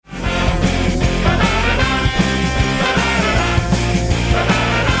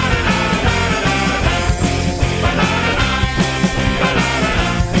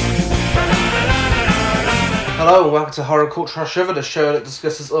Hello and welcome to Horror Cult Trash River, the show that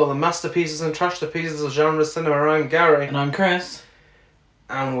discusses all the masterpieces and trash pieces of genre cinema. I'm Gary. And I'm Chris.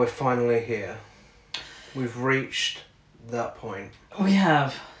 And we're finally here. We've reached that point. We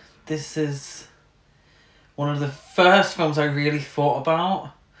have. This is one of the first films I really thought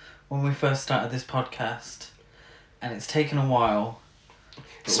about when we first started this podcast. And it's taken a while.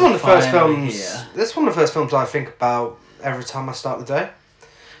 This is one of the first films. This is one of the first films I think about every time I start the day.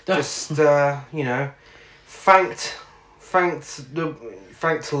 Just thanked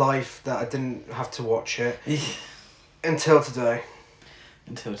life that I didn't have to watch it until today.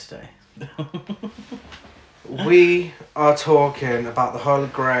 We are talking about the holy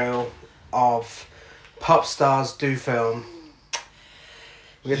grail of pop stars do film.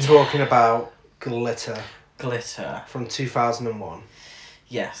 We're talking about Glitter. From 2001.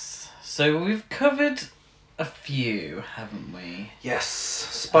 Yes. So we've covered a few, haven't we? Yes.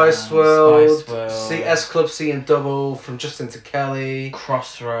 Spice World. S Club C and Double from Justin to Kelly.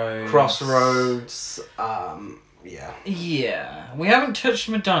 Crossroads. Yeah. Yeah. We haven't touched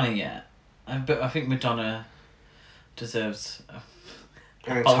Madonna yet. But I think Madonna deserves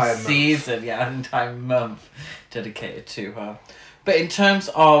an entire season, an entire month dedicated to her. But in terms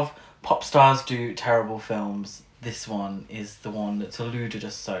of pop stars do terrible films, this one is the one that's eluded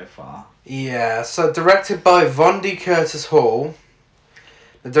us so far. Yeah, so directed by Vondie Curtis Hall,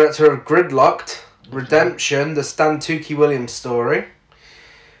 the director of Gridlocked, Redemption, the Stan Tukey Williams story,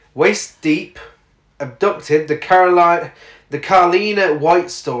 Waist Deep, Abducted, the Carlina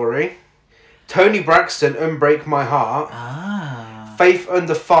White story, Tony Braxton, Unbreak My Heart, Faith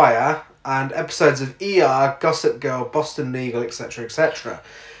Under Fire, and episodes of ER, Gossip Girl, Boston Legal, etc., etc.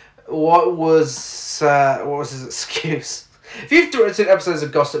 What was his excuse? If you've directed episodes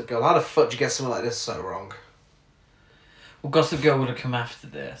of Gossip Girl, how the fuck do you get something like this so wrong? Well, Gossip Girl would have come after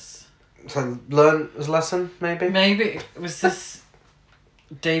this. So learn his lesson, maybe? Maybe. Was this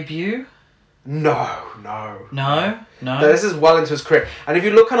debut? No. This is well into his career. And if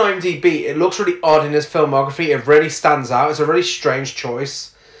you look on IMDb, it looks really odd in his filmography. It really stands out. It's a really strange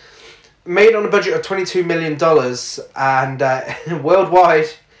choice. Made on a budget of $22 million, and worldwide,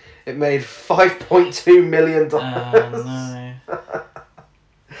 it made $5.2 million. Oh, no.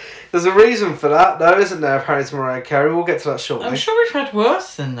 There's a reason for that, though, isn't there, apparently, to Mariah Carey? We'll get to that shortly. I'm sure we've had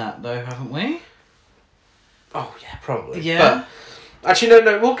worse than that, though, haven't we? Oh, yeah, probably. Yeah. But, actually,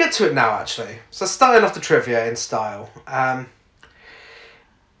 no, we'll get to it now, actually. So, starting off the trivia in style.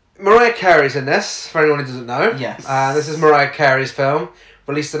 Mariah Carey's in this, for anyone who doesn't know. Yes. This is Mariah Carey's film.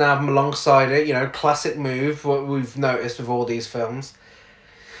 Released an album alongside it, classic move, what we've noticed with all these films.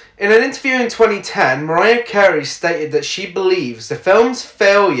 In an interview in 2010, Mariah Carey stated that she believes the film's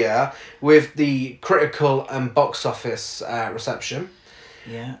failure with the critical and box office reception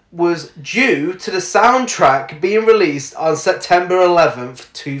was due to the soundtrack being released on September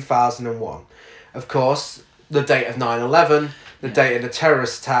 11th, 2001. Of course, the date of 9/11, the date of the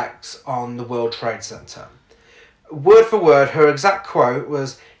terrorist attacks on the World Trade Center. Word for word, her exact quote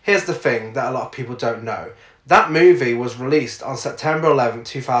was, "Here's the thing that a lot of people don't know. That movie was released on September 11th,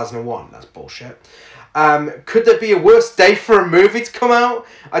 2001. That's bullshit. Could there be a worse day for a movie to come out?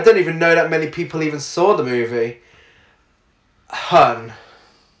 I don't even know that many people even saw the movie." Hun.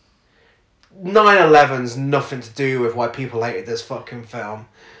 9/11's nothing to do with why people hated this fucking film.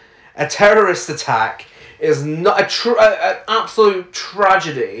 A terrorist attack is not an absolute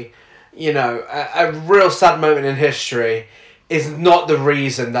tragedy. A real sad moment in history is not the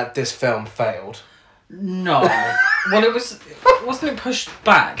reason that this film failed. No. Well, wasn't it pushed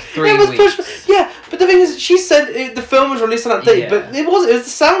back 3 weeks? Pushed, but the thing is, she said the film was released on that date, but it was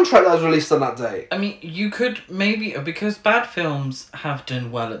the soundtrack that was released on that date. I mean, you could maybe, because bad films have done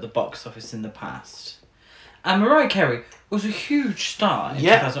well at the box office in the past. And Mariah Carey was a huge star in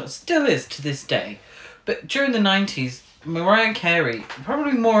 2000, still is to this day. But during the 90s, Mariah Carey,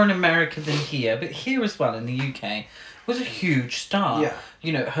 probably more in America than here, but here as well in the UK, was a huge star. Yeah.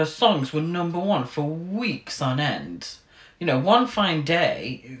 Her songs were number one for weeks on end. One Fine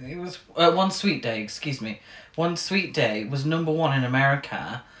Day, it was One Sweet Day, One Sweet Day was number one in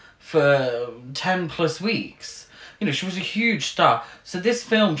America for 10 plus weeks. She was a huge star. So this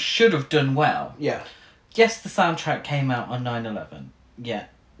film should have done well. Yeah. Yes, the soundtrack came out on 9/11. Yeah.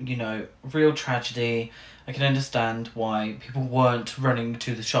 Real tragedy. I can understand why people weren't running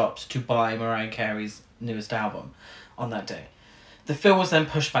to the shops to buy Mariah Carey's newest album on that day. The film was then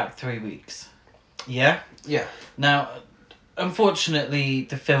pushed back 3 weeks. Yeah? Yeah. Now, unfortunately,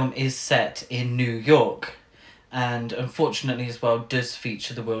 the film is set in New York. And unfortunately as well does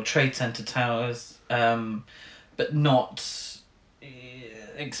feature the World Trade Center towers. But not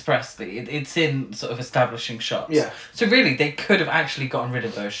expressly. It's in sort of establishing shots. Yeah. So really, they could have actually gotten rid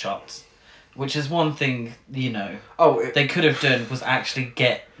of those shots. Which is one thing, they could have done was actually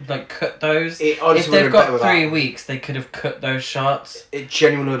cut those. If they've got 3 weeks, they could have cut those shots. It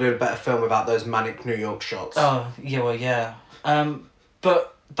genuinely would have been a better film without those manic New York shots. Oh, yeah, well, yeah.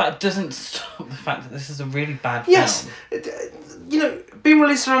 But that doesn't stop the fact that this is a really bad film. Yes. Being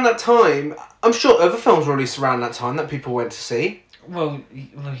released around that time, I'm sure other films were released around that time that people went to see. Well,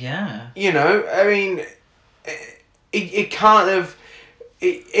 yeah. I mean, it kind of...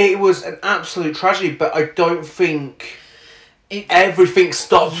 It was an absolute tragedy, but I don't think everything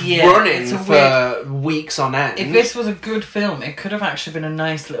stopped running for weeks on end. If this was a good film, it could have actually been a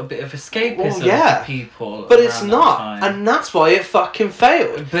nice little bit of escapism for people. But it's not, and that's why it fucking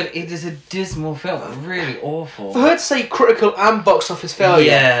failed. But it is a dismal film, really awful. For her to say critical and box office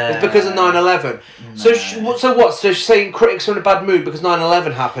failure is because of 9/11. No. So what? So she's saying critics are in a bad mood because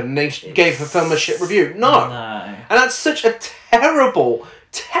 9/11 happened and they gave her film a shit review? No. And that's such a terrible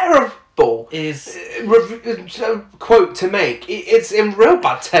quote to make. It's in real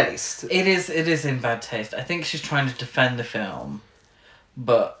bad taste. It is in bad taste. I think she's trying to defend the film,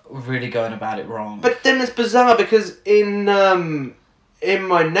 but really going about it wrong. But then it's bizarre because in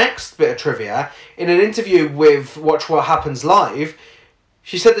my next bit of trivia, in an interview with Watch What Happens Live,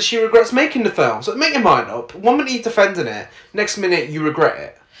 she said that she regrets making the film. So make your mind up. 1 minute you're defending it, next minute you regret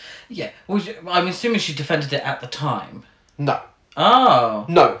it. Yeah, well, I'm assuming she defended it at the time. No. Oh.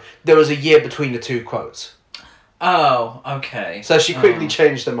 No, there was a year between the two quotes. Oh, okay. So she quickly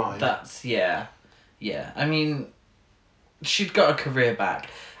changed her mind. Yeah. I mean, she'd got a career back.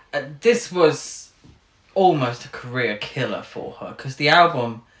 This was almost a career killer for her, because the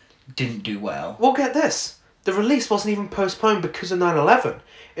album didn't do well. Well, get this. The release wasn't even postponed because of 9/11.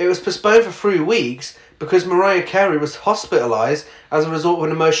 It was postponed for 3 weeks because Mariah Carey was hospitalised as a result of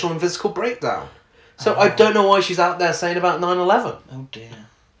an emotional and physical breakdown. So I don't know why she's out there saying about 9/11. Oh dear.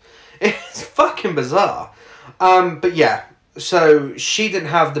 It's fucking bizarre. But yeah, so she didn't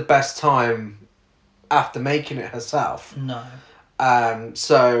have the best time after making it herself. No.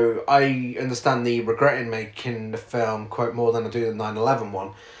 So I understand the regret in making the film, quote, more than I do the 9/11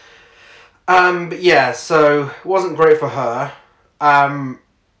 one. But yeah, so it wasn't great for her.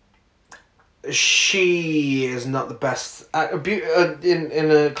 She is not the best. In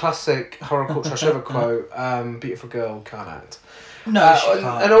a classic horror culture ever quote, beautiful girl can't act. No, she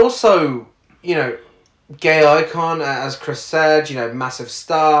can't. And also, gay icon, as Chris said, massive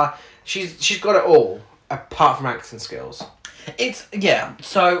star. She's got it all, apart from acting skills.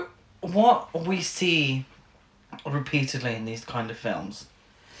 So what we see repeatedly in these kind of films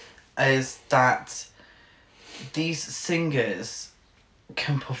is that these singers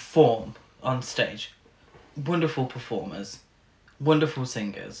can perform on stage. Wonderful performers, wonderful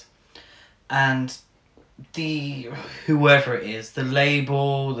singers, and whoever it is, the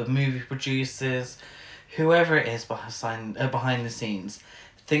label, the movie producers, whoever it is behind the scenes,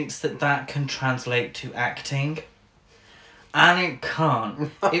 thinks that can translate to acting, and it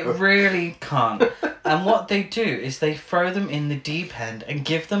can't. It really can't. And what they do is they throw them in the deep end and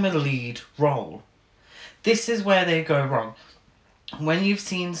give them a lead role. This is where they go wrong. When you've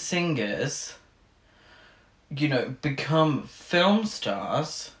seen singers, become film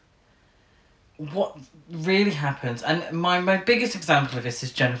stars, what really happens, and my biggest example of this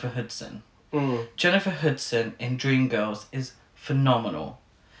is Jennifer Hudson. Jennifer Hudson in Dreamgirls is phenomenal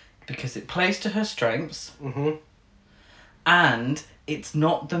because it plays to her strengths, and it's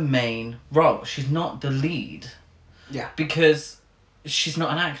not the main role. She's not the lead. Yeah. Because she's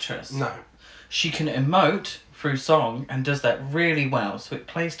not an actress. No. She can emote through song and does that really well, so it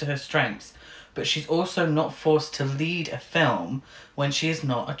plays to her strengths. But she's also not forced to lead a film when she is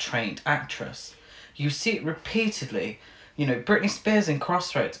not a trained actress. You see it repeatedly. Britney Spears in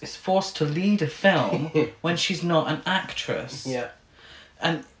Crossroads is forced to lead a film when she's not an actress. Yeah.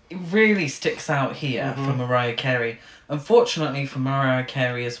 And it really sticks out here for Mariah Carey. Unfortunately for Mariah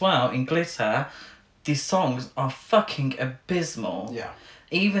Carey as well, in Glitter, these songs are fucking abysmal. Yeah.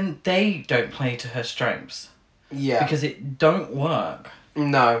 Even they don't play to her strengths. Yeah. Because it don't work.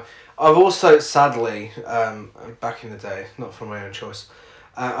 No. I've also, sadly, back in the day, not from my own choice,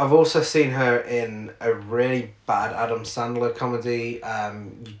 I've also seen her in a really bad Adam Sandler comedy,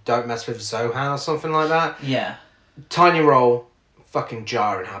 You Don't Mess With Zohan or something like that. Yeah. Tiny role, fucking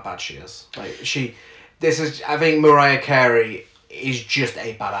jarring how bad she is. I think Mariah Carey is just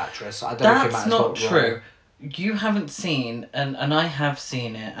a bad actress. I don't think it matters what That's not true. You haven't seen, and I have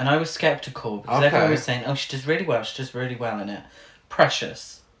seen it, and I was sceptical because everyone was saying, she does really well in it.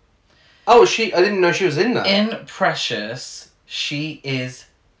 Precious. Oh, I didn't know she was in that. In Precious, she is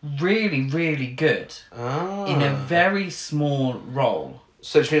really, really good in a very small role.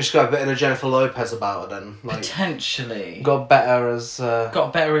 So do you think she's got a bit of a Jennifer Lopez about her then? Like, Potentially. got better as...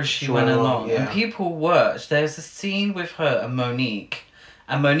 got better as she went along. Yeah. And people worked. There's a scene with her and Monique.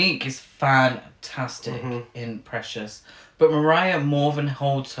 And Monique is fantastic in Precious. But Mariah more than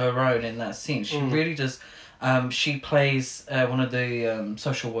holds her own in that scene. She really does. She plays one of the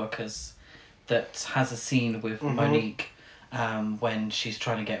social workers that has a scene with Monique when she's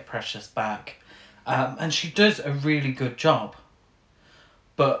trying to get Precious back. And she does a really good job.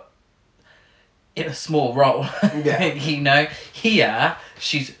 But in a small role. Yeah. You know, here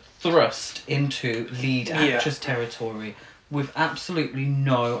she's thrust into lead actress territory with absolutely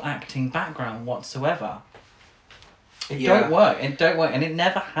no acting background whatsoever. It don't work. It don't work, and it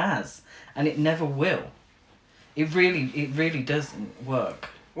never has, and it never will. It really doesn't work.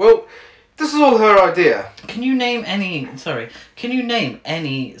 Well, this is all her idea. Can you name any? Sorry. Can you name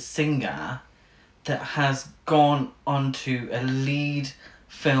any singer that has gone onto a lead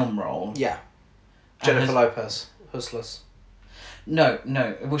film role? Yeah. Jennifer Lopez, Hustlers. No.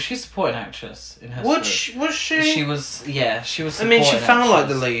 Well, she's a supporting actress in Hustlers. Was she? She was. Yeah, she was. I mean, she found like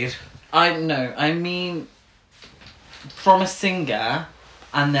the actress. lead. I know. I mean, from a singer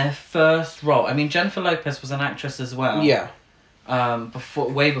and their first role. I mean, Jennifer Lopez was an actress as well. Yeah.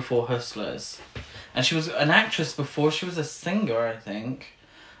 Way before Hustlers, and she was an actress before she was a singer, I think.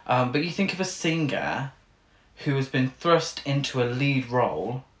 But you think of a singer who has been thrust into a lead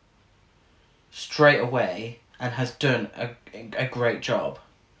role straight away and has done a great job.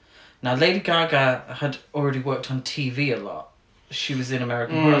 Now, Lady Gaga had already worked on TV a lot. She was in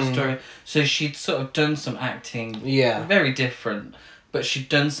American Horror Story, so she'd sort of done some acting. Yeah. Very different, but she'd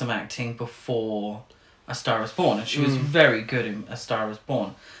done some acting before A Star Is Born, and she was very good in A Star Is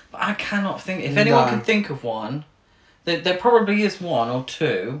Born. But I cannot think... If anyone can think of one, there probably is one or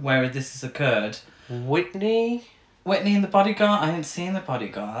two where this has occurred. Whitney in The Bodyguard? I haven't seen The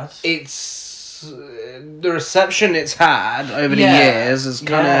Bodyguard. It's... the reception it's had over the years is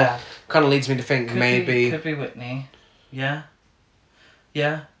kind of leads me to think Could be Whitney. Yeah.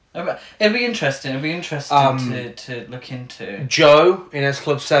 It'll be interesting. To look into. Joe in S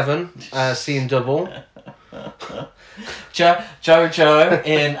Club 7, seeing double. Joe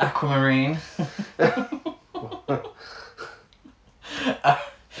in Aquamarine.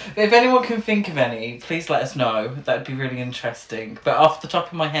 If anyone can think of any, please let us know. That'd be really interesting. But off the top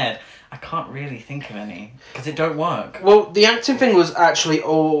of my head, I can't really think of any because it don't work. Well, the acting thing was actually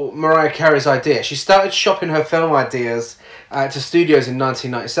all Mariah Carey's idea. She started shopping her film ideas to studios in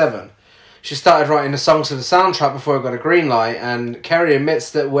 1997. She started writing the songs for the soundtrack before it got a green light, and Carey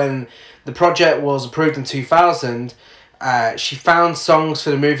admits that when the project was approved in 2000, she found songs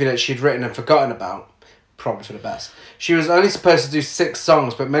for the movie that she'd written and forgotten about. Probably for the best. She was only supposed to do 6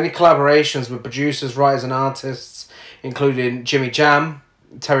 songs, but many collaborations with producers, writers and artists, including Jimmy Jam,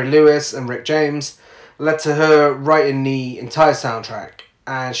 Terry Lewis and Rick James, led to her writing the entire soundtrack.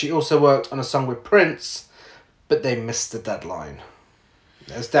 And she also worked on a song with Prince, but they missed the deadline.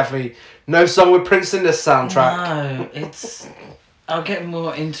 There's definitely no song with Prince in this soundtrack. No, it's... I'll get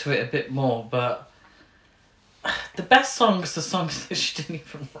more into it a bit more, but... The best songs are songs that she didn't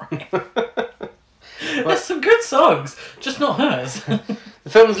even write. There's some good songs, just not hers. The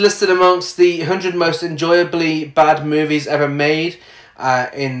film is listed amongst the 100 most enjoyably bad movies ever made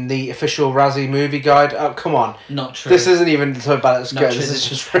in the official Razzie Movie Guide. Oh, come on. Not true. This isn't even so bad it's good. This is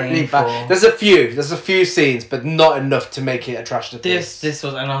just really bad. There's a few scenes, but not enough to make it a trash to piece. This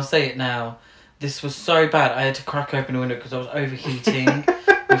was, and I'll say it now, this was so bad I had to crack open a window because I was overheating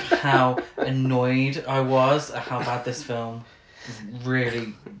with how annoyed I was at how bad this film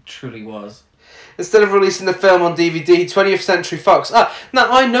really, truly was. Instead of releasing the film on DVD, 20th Century Fox... now,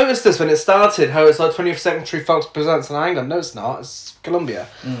 I noticed this when it started, how it's like 20th Century Fox presents, and hang on, no it's not, it's Columbia.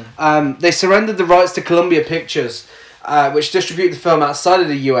 They surrendered the rights to Columbia Pictures, which distributed the film outside of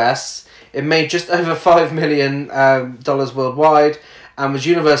the US. It made just over $5 million worldwide, and was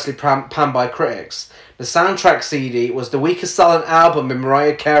universally panned by critics. The soundtrack CD was the weakest selling album in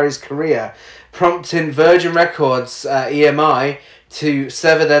Mariah Carey's career, prompting Virgin Records, EMI, to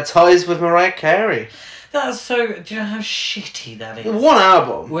sever their ties with Mariah Carey. That's so... Do you know how shitty that is? One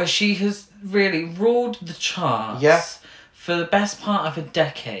album. Where she has really ruled the charts for the best part of a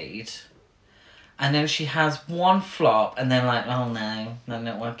decade, and then she has one flop, and then like, oh no, they're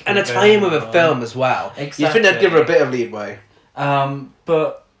not working. And a tie-in with a film as well. Exactly. You think they'd give her a bit of leadway.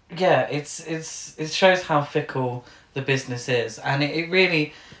 But yeah, it shows how fickle the business is, and it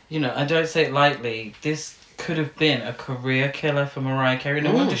really, you know, I don't say it lightly, this could have been a career killer for Mariah Carey.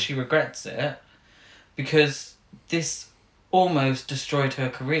 No wonder she regrets it, because this almost destroyed her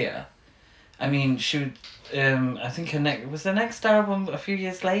career. I mean, she would. I think the next album a few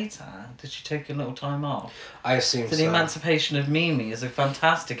years later. Did she take a little time off? I assume so. The Emancipation of Mimi is a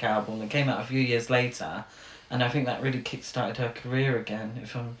fantastic album that came out a few years later, and I think that really kick-started her career again.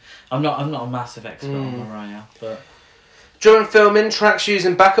 If I'm not a massive expert on Mariah, but during filming, tracks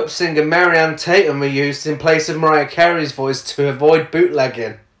using backup singer Mary-Ann Tatum were used in place of Mariah Carey's voice to avoid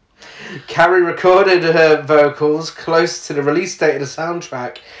bootlegging. Carey recorded her vocals close to the release date of the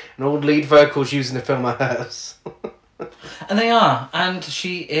soundtrack, and all lead vocals used in the film are hers. And they are, and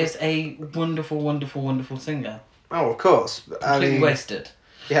she is a wonderful, wonderful, wonderful singer. Oh, of course. Completely wasted.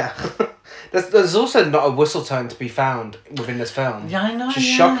 Yeah. there's also not a whistle tone to be found within this film. Yeah, I know. Which is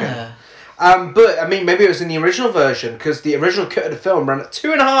shocking. But, I mean, maybe it was in the original version, because the original cut of the film ran at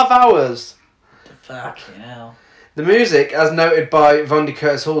 2.5 hours. Fucking hell. The music, as noted by Vondie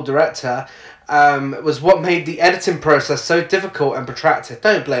Curtis Hall, director, was what made the editing process so difficult and protracted.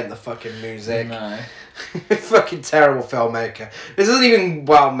 Don't blame the fucking music. No. Fucking terrible filmmaker. This isn't even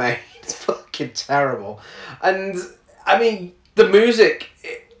well made. It's fucking terrible. And, I mean, the music,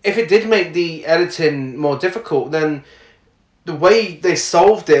 if it did make the editing more difficult, then the way they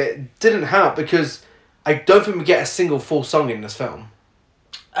solved it didn't help, because I don't think we get a single full song in this film.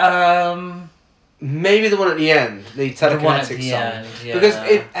 Maybe the one at the end, the telekinetic song. Yeah. Because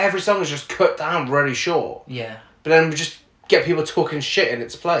every song is just cut down really short. Yeah. But then we just get people talking shit in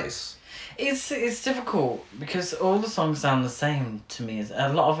its place. It's difficult, because all the songs sound the same to me.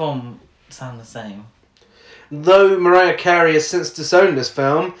 A lot of them sound the same. Though Mariah Carey has since disowned this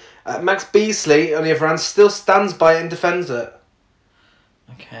film, Max Beesley, on the other hand, still stands by it and defends it.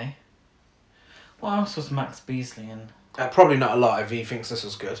 Okay. What else was Max Beesley in? Probably not a lot if he thinks this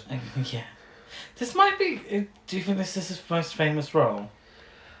was good. Yeah. This might be... Do you think this is his most famous role?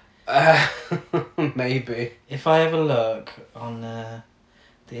 Maybe. If I ever look on the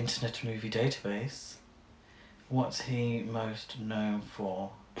Internet Movie Database, what's he most known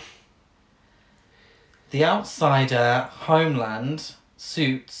for? The Outsider, Homeland,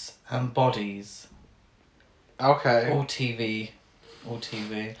 Suits, and Bodies. Okay. All TV.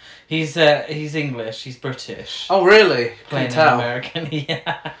 He's English. He's British. Oh, really? Playing Couldn't tell. American.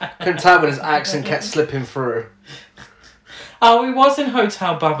 Yeah. Couldn't tell when his accent kept slipping through. Oh, he was in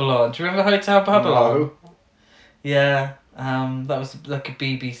Hotel Babylon. Do you remember Hotel Babylon? No. Yeah. That was like a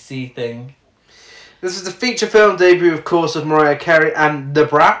BBC thing. This is the feature film debut, of course, of Mariah Carey and The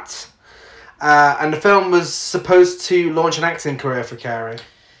Brat. And the film was supposed to launch an acting career for Carey.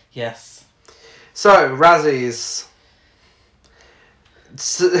 Yes. So, Razzies.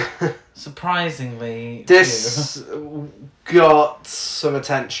 Surprisingly, this got some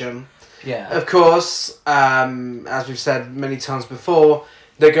attention. Yeah. Of course, as we've said many times before,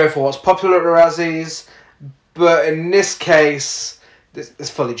 they go for what's popular at the Razzies, but in this case, it's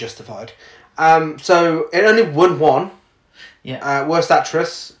fully justified. So it only won one. Yeah. Worst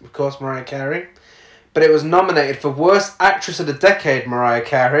Actress, of course, Mariah Carey. But it was nominated for Worst Actress of the Decade, Mariah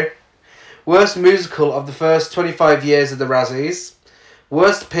Carey. Worst Musical of the first 25 years of the Razzies.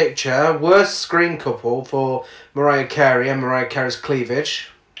 Worst Picture, Worst Screen Couple for Mariah Carey and Mariah Carey's cleavage.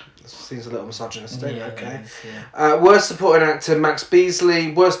 This seems a little misogynistic, Yeah, okay. it is, yeah. Worst Supporting Actor, Max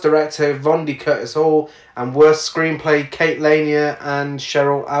Beesley. Worst Director, Vondie Curtis Hall. And Worst Screenplay, Kate Lanier and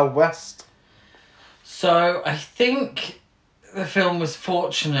Cheryl L. West. So, I think the film was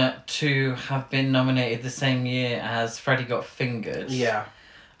fortunate to have been nominated the same year as Freddie Got Fingered. Yeah.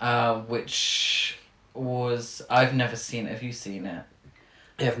 Which was... I've never seen it. Have you seen it?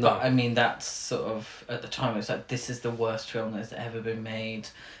 I have not. But, I mean, that's sort of... At the time, it was like, this is the worst film that's ever been made.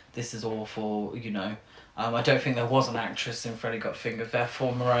 This is awful, you know. I don't think there was an actress in Freddie Got Fingered,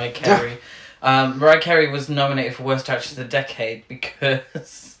 therefore Mariah Carey. Mariah Carey was nominated for Worst Actress of the Decade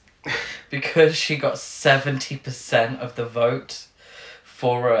because she got 70% of the vote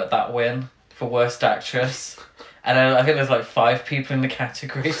for that win for Worst Actress. And I think there's like 5 people in the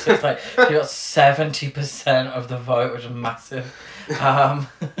category, so it's like she got 70% of the vote, which is massive.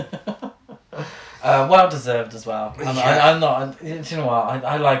 Well deserved as well. I'm not. Do you know what?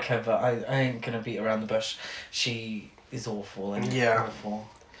 I like her, but I ain't gonna beat around the bush. She is awful. Yeah. Awful.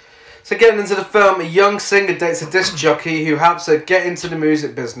 So getting into the film, a young singer dates a disc jockey who helps her get into the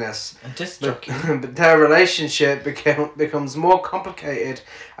music business. A disc jockey. But their relationship becomes more complicated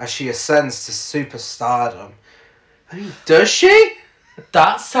as she ascends to superstardom. I mean, does she?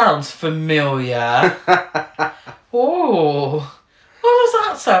 That sounds familiar. Oh.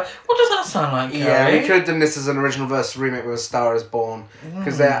 What does that sound like, Gary? Yeah, we could have done this as an original versus remake with A Star Is Born.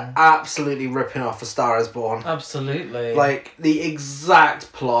 Because they're absolutely ripping off A Star Is Born. Absolutely. Like, the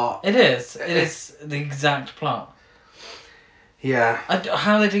exact plot. It is. It is the exact plot. Yeah.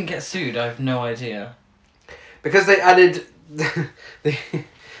 How they didn't get sued, I have no idea. Because they added... they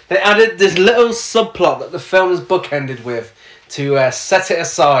added this little subplot that the film is bookended with to set it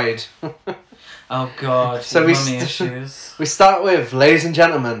aside. Oh God, so money issues. We start with, ladies and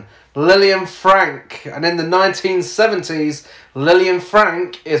gentlemen, Lillian Frank. And in the 1970s, Lillian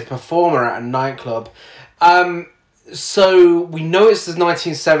Frank is a performer at a nightclub. So we know it's the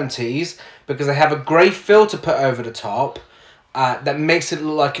 1970s because they have a grey filter put over the top that makes it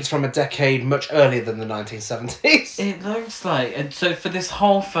look like it's from a decade much earlier than the 1970s. It looks like... And so for this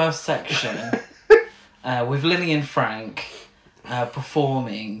whole first section, with Lillian Frank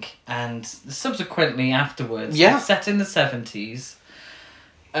performing, and subsequently afterwards, it's set in the 70s.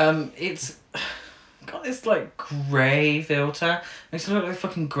 It's got this like grey filter. Makes it look like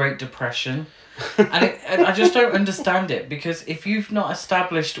fucking Great Depression. And I just don't understand it, because if you've not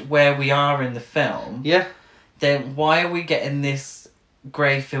established where we are in the film, then why are we getting this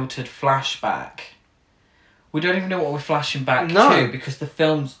grey filtered flashback? We don't even know what we're flashing back to, because the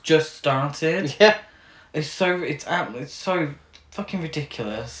film's just started. Yeah. It's so fucking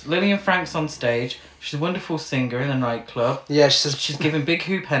ridiculous. Lillian Frank's on stage. She's a wonderful singer in a nightclub. Yeah, she's giving big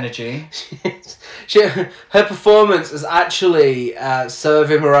hoop energy. Her performance is actually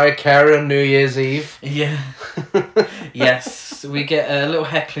serving Mariah Carey on New Year's Eve. Yeah. Yes, we get a little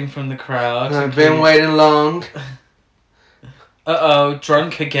heckling from the crowd. I've been waiting long. Uh-oh,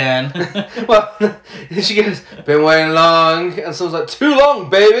 drunk again. Well, she goes, been waiting long. And someone's like, too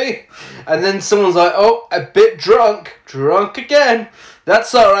long, baby. And then someone's like, oh, a bit drunk. Drunk again.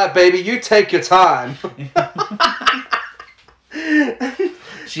 That's alright, baby. You take your time.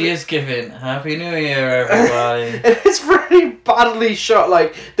 She is giving Happy New Year, everybody. It's really badly shot.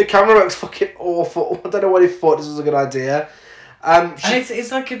 Like, the camera work's fucking awful. I don't know why they thought this was a good idea. And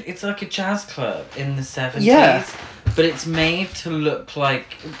it's like a jazz club in the 70s, but it's made to look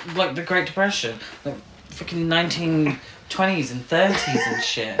like the Great Depression, like fucking 1920s and 30s and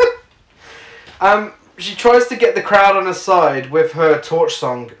shit. She tries to get the crowd on her side with her torch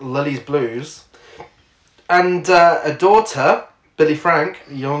song Lily's Blues, and a daughter, Billy Frank,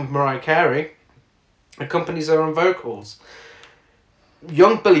 young Mariah Carey, accompanies her on vocals.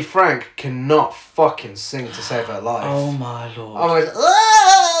 Young Billy Frank cannot fucking sing to save her life. Oh my lord. I'm like,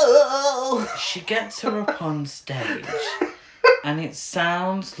 oh! She gets her up on stage and it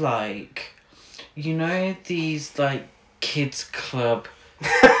sounds like, you know, these like kids club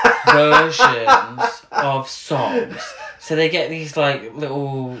versions of songs. So they get these like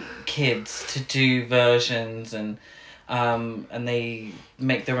little kids to do versions, and they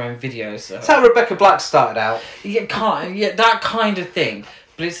make their own videos. That's how Rebecca Black started out. Yeah, that kind of thing.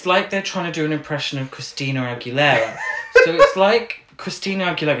 But it's like they're trying to do an impression of Christina Aguilera. So it's like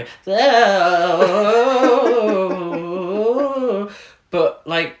Christina Aguilera, but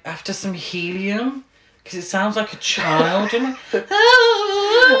like after some helium, because it sounds like a child. And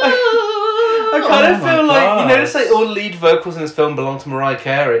I kind of feel like, you notice like all lead vocals in this film belong to Mariah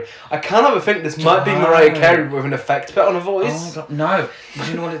Carey. I kind of think this might be Mariah Carey with an effect put on her voice. Oh my god, no. Do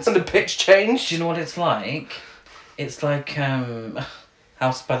you know what it's... And the pitch change. Do you know what it's like? It's like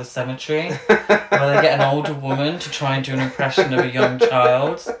House by the Cemetery, where they get an older woman to try and do an impression of a young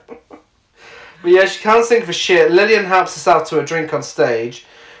child. But yeah, she can't sing for shit. Lillian helps herself to a drink on stage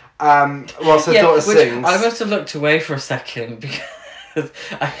whilst her daughter sings. I must have looked away for a second because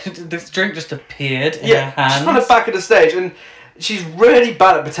this drink just appeared in her hands. She's on the back of the stage, and she's really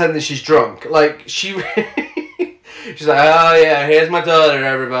bad at pretending she's drunk. Like, she's like, oh yeah, here's my daughter,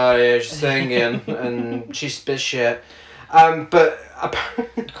 everybody. She's singing, and she spits shit. But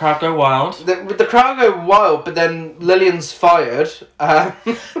the crowd go wild. The crowd go wild, but then Lillian's fired.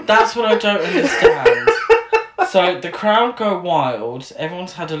 That's what I don't understand. So the crowd go wild.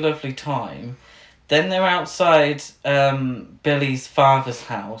 Everyone's had a lovely time. Then they're outside Billy's father's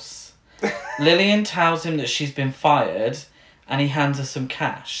house. Lillian tells him that she's been fired, and he hands her some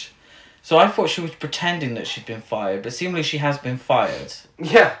cash. So I thought she was pretending that she'd been fired, but seemingly she has been fired.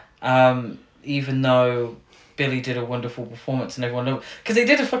 Yeah. Even though Billy did a wonderful performance and everyone loved... Because they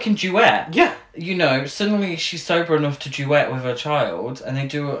did a fucking duet. Yeah. You know, suddenly she's sober enough to duet with her child, and they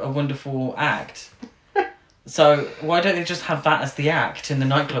do a wonderful act. So why don't they just have that as the act in the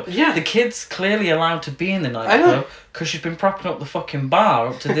nightclub? Yeah. The kid's clearly allowed to be in the nightclub because she's been propping up the fucking bar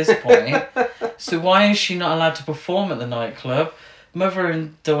up to this point. So why is she not allowed to perform at the nightclub? Mother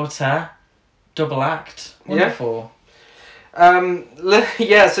and daughter, double act. Wonderful.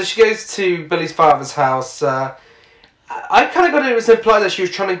 Yeah, so she goes to Billy's father's house. I kind of got it was implied that she was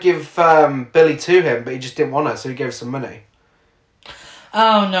trying to give Billy to him, but he just didn't want her, so he gave her some money.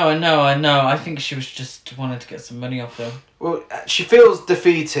 Oh, no, I know. I think she was just wanting to get some money off him. Well, she feels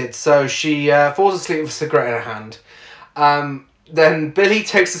defeated, so she falls asleep with a cigarette in her hand. Then Billy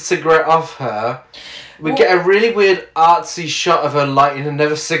takes the cigarette off her. We get a really weird artsy shot of her lighting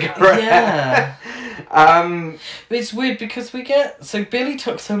another cigarette. Yeah. But it's weird because we get... So Billy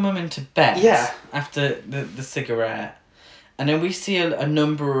tucks her mum into bed. Yeah. After the cigarette. And then we see a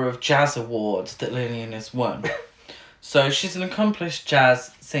number of jazz awards that Lillian has won. So she's an accomplished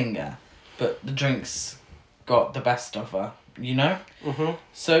jazz singer. But the drinks got the best of her, you know? Mm-hmm.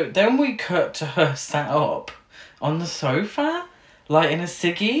 So then we cut to her sat up on the sofa, lighting a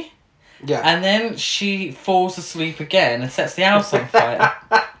ciggy. Yeah. And then she falls asleep again and sets the house on fire.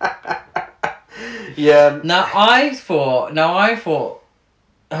 Yeah. Now I thought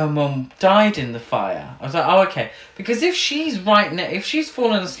her mum died in the fire. I was like, oh, okay. Because if she's if she's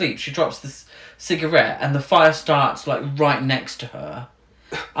fallen asleep, she drops this cigarette and the fire starts like right next to her.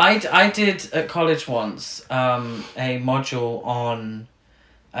 I did at college once a module on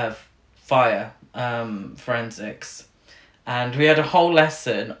fire forensics, and we had a whole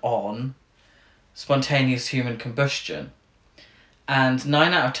lesson on spontaneous human combustion. And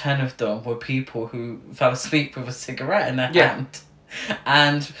 9 out of 10 of them were people who fell asleep with a cigarette in their hand.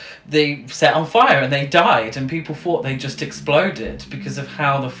 And they set on fire and they died. And people thought they just exploded because of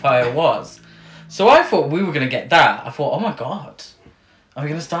how the fire was. So I thought we were going to get that. I thought, oh my God, are we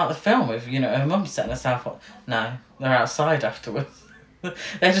going to start the film with, her mum setting herself on? No, they're outside afterwards.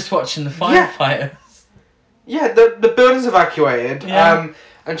 They're just watching the firefighters. Yeah, the building's evacuated. Yeah.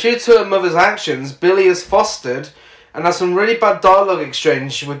 And due to her mother's actions, Billy is fostered and has some really bad dialogue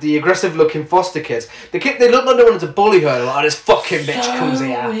exchange with the aggressive-looking foster kids. They look like they wanted to bully her. Like, oh, this fucking bitch comes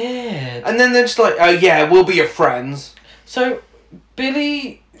here. Weird. And then they're just like, oh yeah, we'll be your friends. So,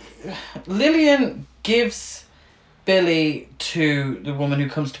 Lillian gives Billy to the woman who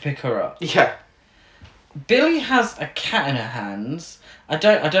comes to pick her up. Yeah. Billy has a cat in her hands. I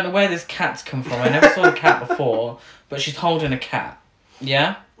don't know where this cat's come from. I never saw the cat before, but she's holding a cat.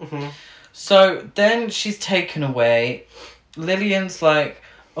 Yeah? Mm-hmm. So then she's taken away. Lillian's like,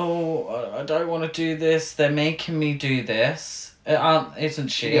 oh, I don't want to do this. They're making me do this. Isn't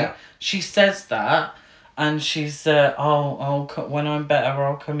she? Yeah. She says that. And she's, when I'm better,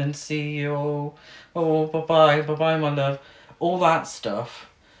 I'll come and see you. Oh, bye-bye, my love. All that stuff.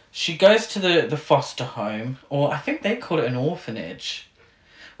 She goes to the foster home, or I think they call it an orphanage.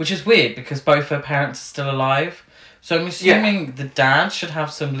 Which is weird, because both her parents are still alive. So I'm assuming the dad should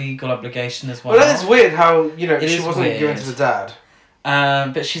have some legal obligation as well. Well, that is weird how, she wasn't weird. given to the dad.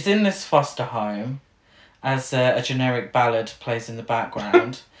 But she's in this foster home as a generic ballad plays in the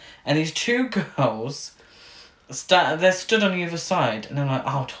background. And these two girls, they're stood on either side. And they're like,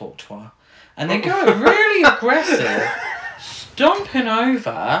 I'll talk to her. And they go really aggressive, stomping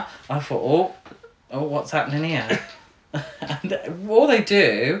over. I thought, oh, what's happening here? And all they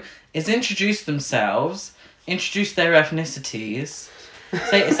do is introduce themselves, introduce their ethnicities,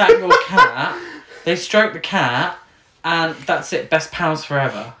 say, is that your cat? They stroke the cat, and that's it, best pals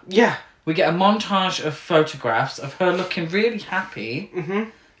forever. Yeah. We get a montage of photographs of her looking really happy,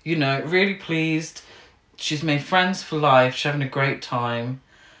 really pleased. She's made friends for life, she's having a great time.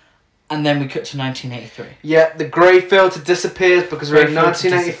 And then we cut to 1983. Yeah, the grey filter disappears because we're in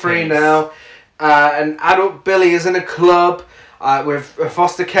 1983 now. And adult Billy is in a club with her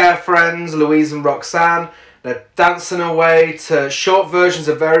foster care friends, Louise and Roxanne. They're dancing away to short versions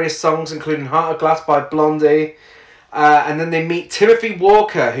of various songs, including Heart of Glass by Blondie. And then they meet Timothy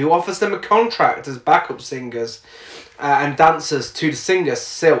Walker, who offers them a contract as backup singers and dancers to the singer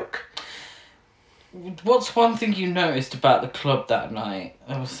Silk. What's one thing you noticed about the club that night?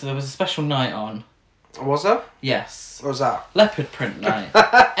 There was a special night on. Was there? Yes. What was that? Leopard print night.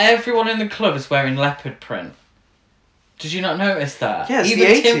 Everyone in the club is wearing leopard print. Did you not notice that? Yeah, it's the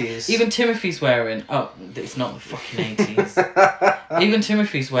 80s. Even Timothy's wearing... Oh, it's not the fucking 80s. Even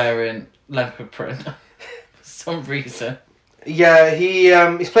Timothy's wearing leopard print. For some reason. Yeah,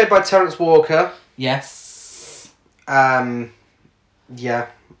 he's played by Terence Walker. Yes. Yeah.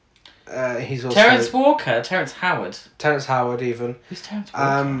 He's also... Terence Howard. Terence Howard, even. Who's Terence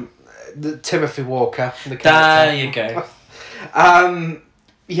Walker? Timothy Walker. The there you go.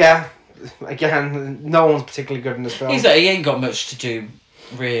 Yeah. Again, no one's particularly good in this film. He ain't got much to do,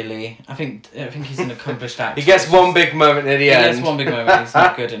 really. I think he's an accomplished actor. He gets one big moment at the end. He gets one big moment. He's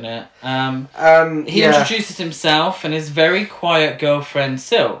not good in it. He introduces himself and his very quiet girlfriend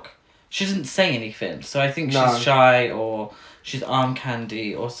Silk. She doesn't say anything, so I think she's shy or she's arm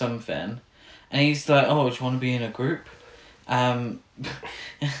candy or something. And he's like, "Oh, do you want to be in a group?" And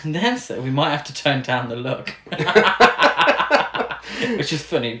then so we might have to tone down the look. Which is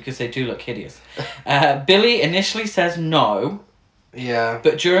funny because they do look hideous. Billy initially says no. Yeah.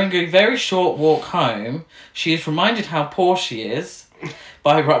 But during a very short walk home, she is reminded how poor she is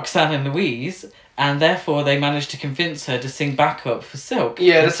by Roxanne and Louise, and therefore they manage to convince her to sing backup for Silk.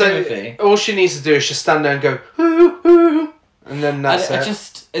 Yeah, so all she needs to do is just stand there and go, hoo, hoo, and then that's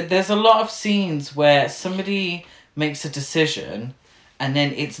it. There's a lot of scenes where somebody makes a decision, and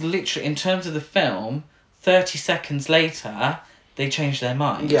then it's literally, in terms of the film, 30 seconds later, they change their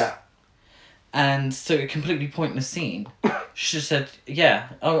mind. Yeah. And so a completely pointless scene. She just said, yeah,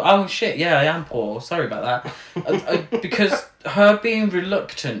 oh shit, yeah, I am poor, sorry about that. Because her being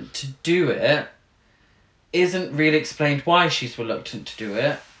reluctant to do it isn't really explained why she's reluctant to do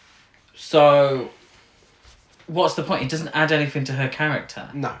it. So, what's the point? It doesn't add anything to her character.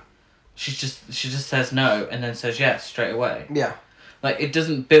 No. She just says no and then says yes straight away. Yeah. Like, it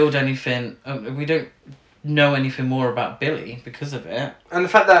doesn't build anything. We don't know anything more about Billy because of it. And the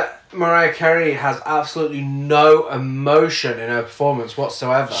fact that Mariah Carey has absolutely no emotion in her performance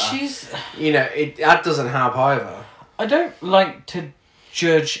whatsoever. That doesn't help either. I don't like to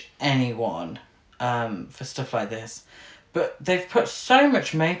judge anyone for stuff like this, but they've put so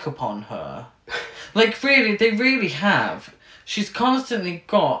much makeup on her. Like, really, they really have. She's constantly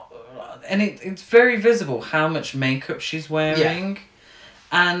got, and it's very visible how much makeup she's wearing. Yeah.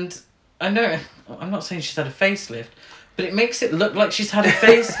 And I know, I'm not saying she's had a facelift, but it makes it look like she's had a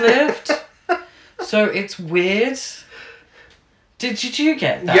facelift. So it's weird. Did you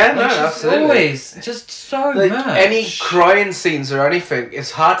get that? Yeah, like, she's absolutely. Always just so like, much. Any crying scenes or anything,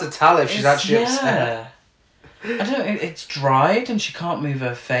 it's hard to tell if she's actually upset. I don't know, it's dried and she can't move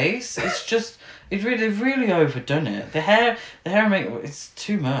her face. It's just, they've really overdone it. The hair and makeup, it's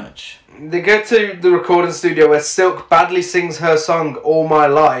too much. They go to the recording studio where Silk badly sings her song All My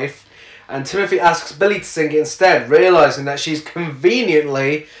Life, and Timothy asks Billy to sing it instead, realising that she's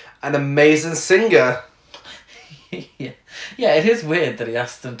conveniently an amazing singer. Yeah, it is weird that he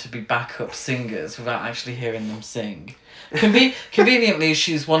asked them to be backup singers without actually hearing them sing. Conveniently,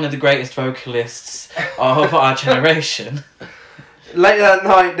 she's one of the greatest vocalists of our generation. Later that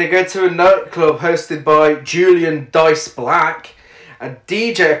night, they go to a nightclub hosted by Julian Dice Black, a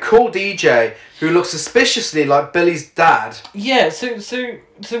cool DJ who looks suspiciously like Billy's dad. Yeah, so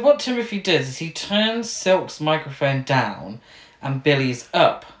what Timothy does is he turns Silk's microphone down and Billy's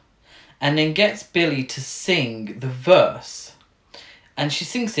up, and then gets Billy to sing the verse. And she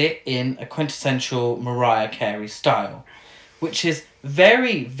sings it in a quintessential Mariah Carey style, which is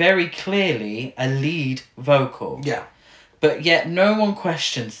very, very clearly a lead vocal. Yeah. But yet no one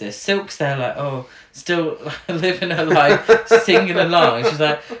questions this. Silk's there like, oh, still living her life, singing along. She's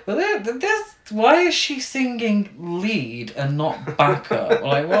like, well, why is she singing lead and not backup?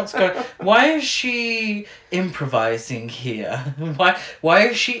 Like, what's going? Why is she improvising here? Why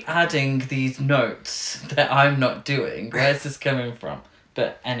is she adding these notes that I'm not doing? Where's this coming from?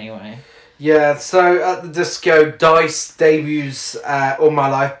 But anyway. Yeah, so at the disco, Dice debuts All My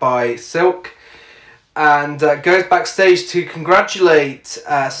Life by Silk, and goes backstage to congratulate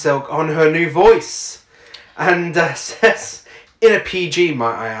Silk on her new voice, and says, in a PG,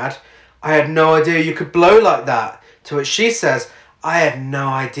 might I add, "I had no idea you could blow like that." To which she says, "I had no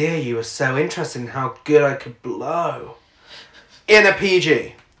idea you were so interested in how good I could blow." In a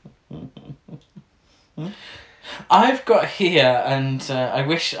PG. I've got here, and I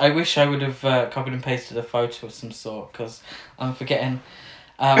wish I would have copied and pasted a photo of some sort, because I'm forgetting.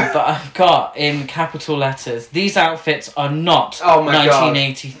 But I've got in capital letters, these outfits are not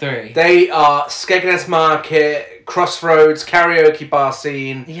 1983. God. They are Skegness Market, Crossroads, karaoke bar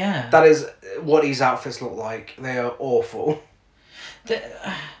scene. Yeah. That is what these outfits look like. They are awful.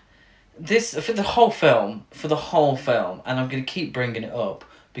 This for the whole film, and I'm going to keep bringing it up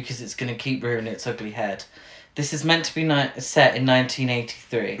because it's going to keep rearing its ugly head. This is meant to be set in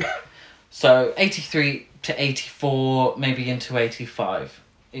 1983. So 83 to 84, maybe into 85.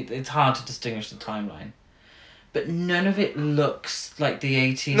 It's hard to distinguish the timeline. But none of it looks like the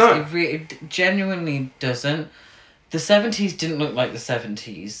 80s. No. It genuinely doesn't. The 70s didn't look like the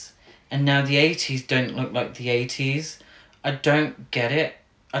 70s. And now the 80s don't look like the 80s. I don't get it.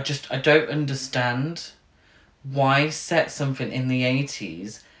 I don't understand why set something in the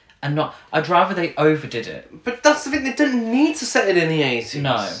 80s and not... I'd rather they overdid it. But that's the thing, they don't need to set it in the 80s.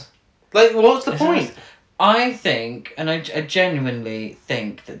 No. Like, what's the point? I think, and I genuinely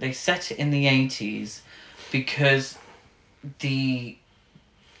think, that they set it in the 80s because the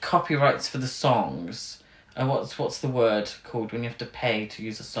copyrights for the songs... what's the word called when you have to pay to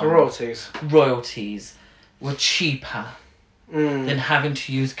use a song? Royalties were cheaper than having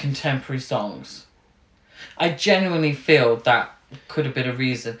to use contemporary songs. I genuinely feel that could have been a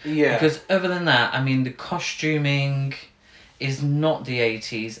reason. Yeah. Because other than that, I mean, the costuming is not the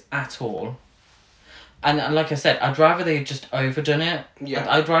 80s at all. And like I said, I'd rather they had just overdone it. Yeah.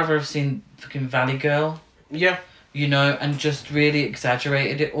 I'd rather have seen fucking Valley Girl. Yeah. You know, and just really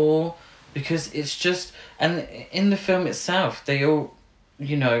exaggerated it all. Because it's just... And in the film itself, they all...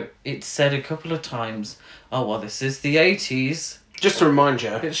 You know, it's said a couple of times, oh, well, this is the 80s. Just to remind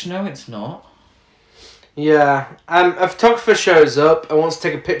you. Which, no, it's not. Yeah. A photographer shows up and wants to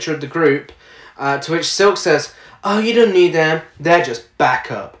take a picture of the group, to which Silk says, oh, you don't need them. They're just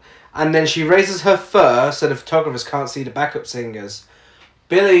backup. And then she raises her fur so the photographers can't see the backup singers.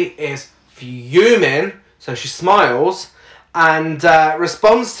 Billy is fuming, so she smiles and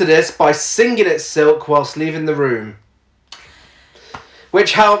responds to this by singing at Silk whilst leaving the room.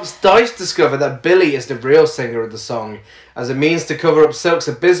 Which helps Dice discover that Billy is the real singer of the song, as a means to cover up Silk's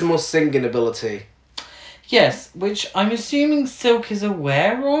abysmal singing ability. Yes, which I'm assuming Silk is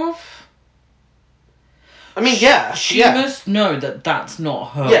aware of. I mean, yeah. She must know that that's not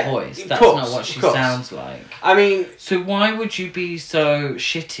her voice. That's not what she sounds like. I mean... So why would you be so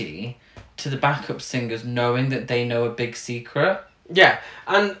shitty to the backup singers knowing that they know a big secret? Yeah,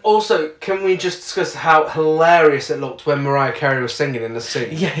 and also, can we just discuss how hilarious it looked when Mariah Carey was singing in the scene?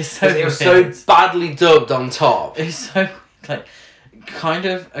 Yeah, it's so it was so badly dubbed on top. It's so, like, kind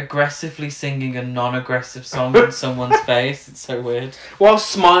of aggressively singing a non-aggressive song in someone's face. It's so weird. While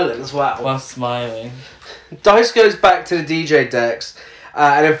smiling as well. While smiling. Dice goes back to the DJ decks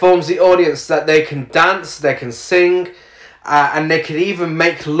and informs the audience that they can dance, they can sing, and they can even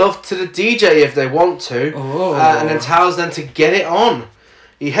make love to the DJ if they want to, and then tells them to get it on.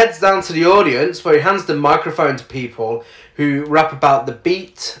 He heads down to the audience where he hands the microphone to people who rap about the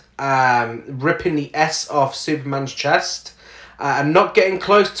beat, ripping the S off Superman's chest, and not getting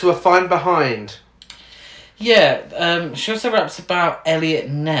close to a fine behind. Yeah, she also raps about Elliot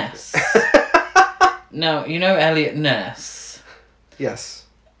Ness. Now, you know Elliot Ness? Yes.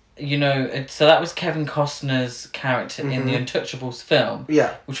 You know, so that was Kevin Costner's character in the Untouchables film.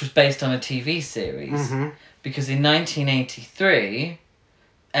 Yeah. Which was based on a TV series. Mm-hmm. Because in 1983,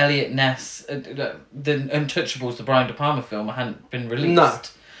 Elliot Ness, the Untouchables, the Brian De Palma film, hadn't been released. No.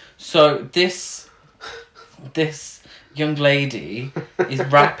 So this young lady is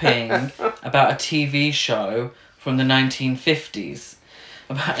rapping about a TV show from the 1950s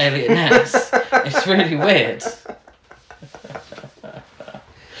about Elliot Ness. It's really weird.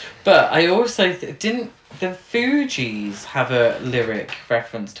 But I also didn't the Fugees have a lyric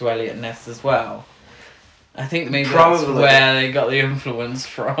reference to Elliot Ness as well. I think maybe that's where they got the influence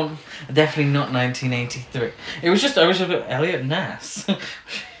from. Definitely not 1983. I was just about Elliot Ness.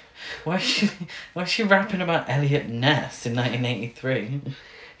 Why is she rapping about Elliot Ness in 1983?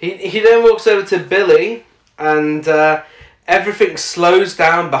 He then walks over to Billy and everything slows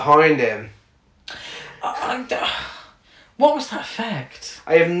down behind him. What was that effect?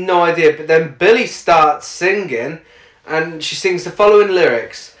 I have no idea, but then Billy starts singing and she sings the following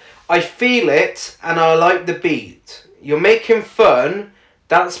lyrics. I feel it and I like the beat. You're making fun,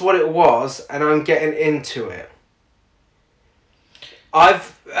 that's what it was, and I'm getting into it.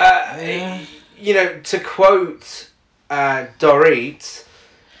 You know, to quote Dorit,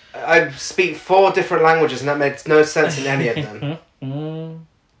 I speak 4 different languages and that makes no sense in any of them.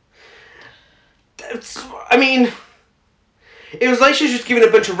 I mean... It was like she was just giving a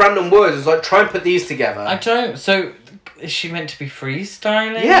bunch of random words. It was like, try and put these together. I don't... So, is she meant to be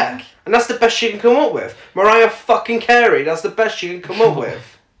freestyling? Yeah. And that's the best she can come up with. Mariah fucking Carey, that's the best she can come up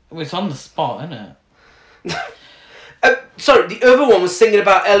with. Well, it's on the spot, isn't it? Sorry, the other one was singing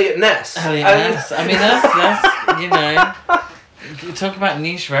about Elliot Ness. Elliot Ness. I mean, that's you know... You talk about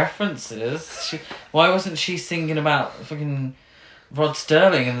niche references. Why wasn't she singing about fucking Rod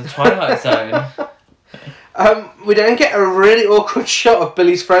Sterling in the Twilight Zone? We then get a really awkward shot of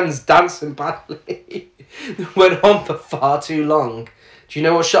Billy's friends dancing badly. Went on for far too long. Do you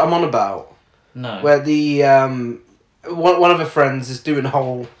know what shot I'm on about? No. Where the one of her friends is doing a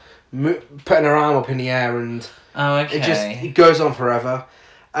whole putting her arm up in the air and it goes on forever.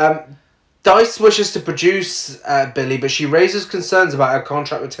 Dice wishes to produce Billy, but she raises concerns about her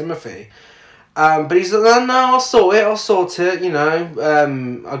contract with Timothy. But he's like, no, I'll sort it, you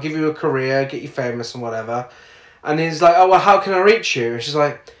know, I'll give you a career, get you famous and whatever. And he's like, oh, well, how can I reach you? And she's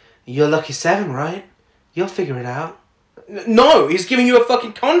like, you're Lucky 7, right? You'll figure it out. No, he's giving you a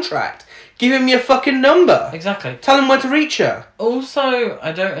fucking contract. Give him your fucking number. Exactly. Tell him where to reach her. Also,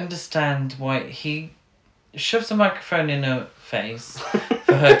 I don't understand why he shoves a microphone in her face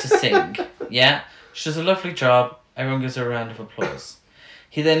for her to sing. Yeah? She does a lovely job. Everyone gives her a round of applause.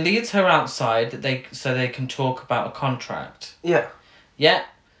 He then leads her outside so they can talk about a contract. Yeah. Yeah.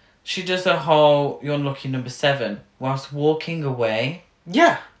 She does her whole "you're unlucky number 7" whilst walking away.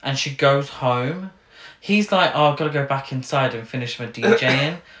 Yeah. And she goes home. He's like, "Oh, I've got to go back inside and finish my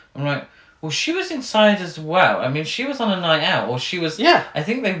DJing." I'm like, well, she was inside as well. I mean, she was on a night out, or she was... Yeah. I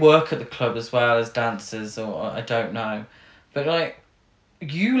think they work at the club as well as dancers, or I don't know. But, like,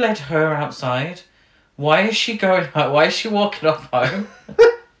 you led her outside. Why is she going home? Why is she walking off home?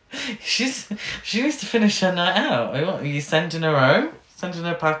 She needs to finish her night out. Are you sending her home? Sending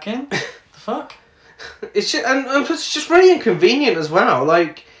her packing? The fuck? It's just, and it's just really inconvenient as well.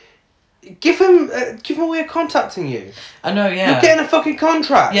 Like, give him a way of contacting you. I know, yeah. You're getting a fucking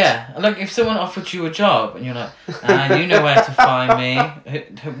contract. Yeah, like if someone offered you a job and you're like, you know where to find me.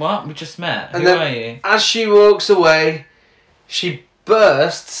 What? We just met. And Who then, are you? as she walks away, she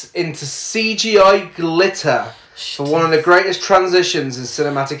bursts into CGI glitter for one of the greatest transitions in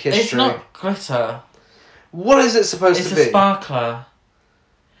cinematic history. It's not glitter. What is it supposed to be? It's a sparkler.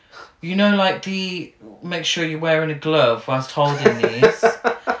 You know, like make sure you're wearing a glove whilst holding these.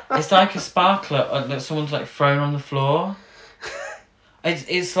 It's like a sparkler that someone's like thrown on the floor.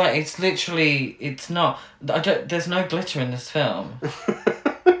 It's like it's literally it's not. There's no glitter in this film.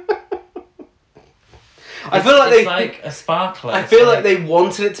 I feel like it's like a sparkler. I feel like they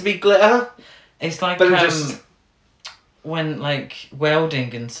wanted it to be glitter. It's like but when like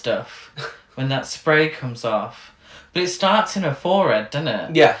welding and stuff, when that spray comes off. But it starts in her forehead, doesn't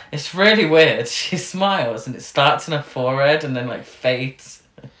it? Yeah. It's really weird. She smiles and it starts in her forehead and then like fades.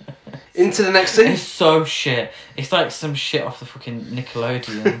 Into the next scene. It's so shit. It's like some shit off the fucking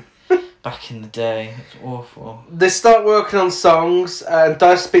Nickelodeon back in the day. It's awful. They start working on songs and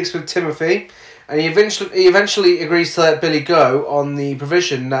Dice speaks with Timothy and he eventually agrees to let Billy go on the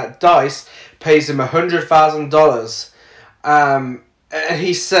provision that Dice pays him $100,000. And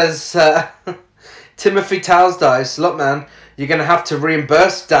he says... Timothy tells Dice, look man, you're going to have to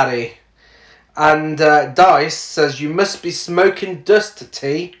reimburse Daddy. And Dice says, you must be smoking dust,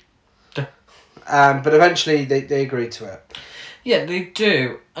 T. But eventually they agree to it. Yeah, they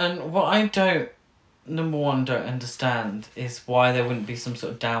do. And what I don't understand is why there wouldn't be some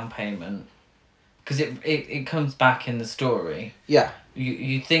sort of down payment. Because it comes back in the story. Yeah.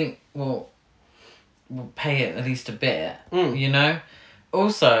 You think, well, we'll pay it at least a bit, you know?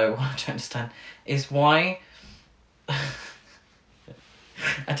 Also, what I don't understand is why...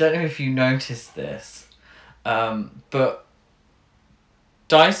 I don't know if you noticed this, but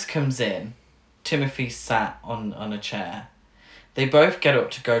Dice comes in, Timothy's sat on a chair. They both get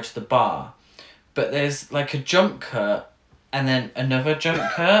up to go to the bar, but there's like a jump cut and then another jump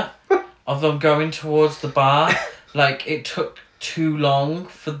cut of them going towards the bar. Like, it took too long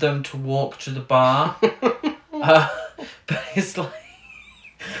for them to walk to the bar. But it's like...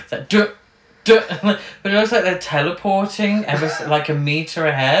 It's like, but it looks like they're teleporting like a meter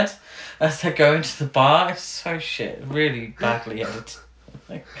ahead as they're going to the bar. It's so shit. Really badly edited.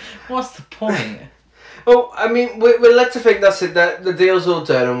 Like, what's the point? Well, I mean, we're led to think that's it, that the deal's all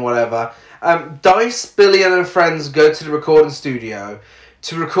done and whatever. Dice, Billy and her friends go to the recording studio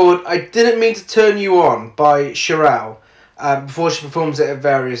to record I Didn't Mean to Turn You On by Cherrelle before she performs it at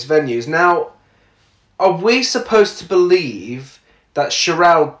various venues. Now, are we supposed to believe that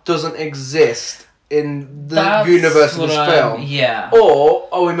Cherrelle doesn't exist in the universe of this film? Yeah. Or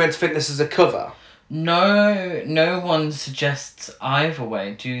are we meant to think this is a cover? No one suggests either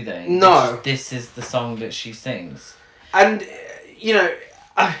way, do they? No. This is the song that she sings. And, you know,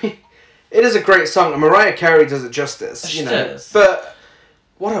 it is a great song, and Mariah Carey does it justice, She you know. does. But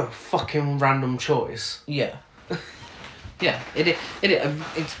what a fucking random choice. Yeah. Yeah,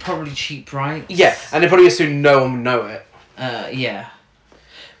 it's probably cheap, right? Yeah, and they probably assume no one would know it. Yeah.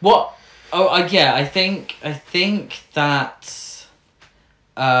 What? Oh, yeah. I think that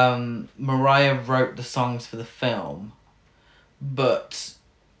Mariah wrote the songs for the film, but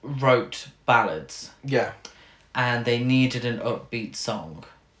wrote ballads. Yeah. And they needed an upbeat song,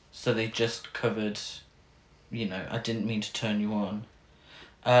 so they just covered, you know, I Didn't Mean to Turn You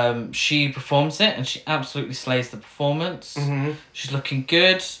On. She performs it, and she absolutely slays the performance. Mm-hmm. She's looking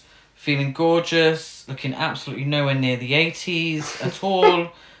good. Feeling gorgeous, looking absolutely nowhere near the 80s at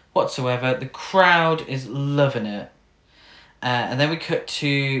all, whatsoever. The crowd is loving it. And then we cut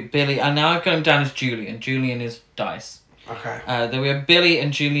to Billy, and now I've got him down as Julian. Julian is Dice. Okay. Then we have Billy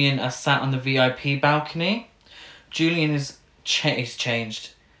and Julian are sat on the VIP balcony. Julian is he's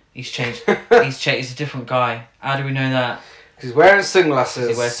changed. He's changed. He's a different guy. How do we know that? He's wearing sunglasses.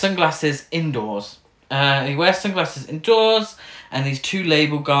 He wears sunglasses indoors. And these two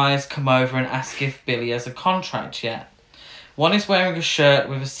label guys come over and ask if Billy has a contract yet. One is wearing a shirt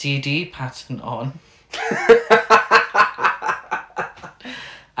with a CD pattern on.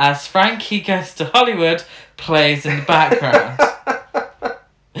 As Frankie Goes to Hollywood plays in the background.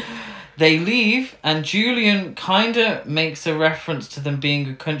 They leave, and Julian kinda makes a reference to them being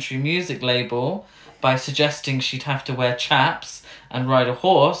a country music label by suggesting she'd have to wear chaps and ride a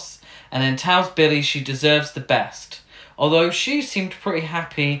horse, and then tells Billy she deserves the best. Although she seemed pretty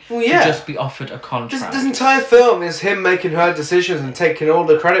happy to just be offered a contract. This entire film is him making her decisions and taking all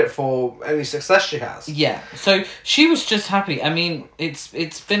the credit for any success she has. Yeah, so she was just happy. I mean,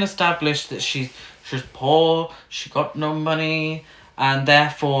 it's been established that she's poor, she got no money, and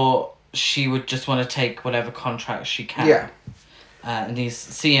therefore she would just want to take whatever contract she can. Yeah. And these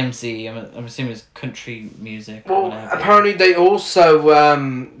CMZ, I'm assuming it's country music. Well, or whatever. apparently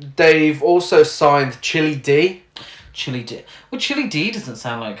they've also signed Chili D. Chili D. Well, Chili D doesn't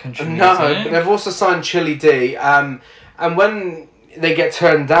sound like country music. No, but they've also signed Chili D. And when they get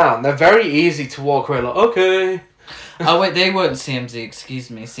turned down, they're very easy to walk away like, okay. Oh wait, they weren't CMZ. Excuse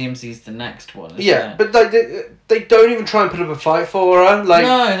me. CMZ's the next one. Yeah, but they don't even try and put up a fight for her. Like,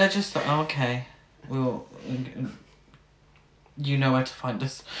 no, they're just like, oh, okay, well, you know where to find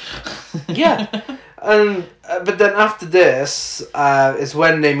us. Yeah, and but then after this is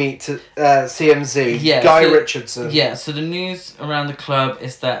when they meet CMZ. Yeah, Guy Richardson. Yeah, so the news around the club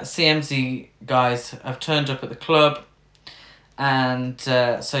is that CMZ guys have turned up at the club, and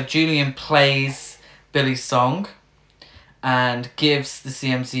so Julian plays Billy's song and gives the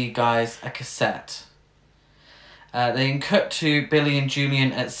CMZ guys a cassette. They then cut to Billy and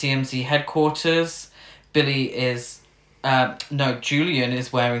Julian at CMZ headquarters. Julian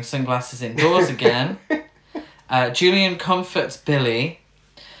is wearing sunglasses indoors again. Julian comforts Billy,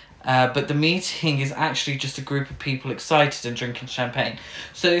 but the meeting is actually just a group of people excited and drinking champagne.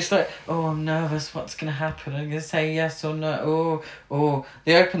 So it's like, oh, I'm nervous, what's going to happen? I'm going to say yes or no. Oh.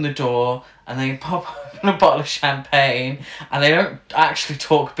 They open the door and they pop open a bottle of champagne, and they don't actually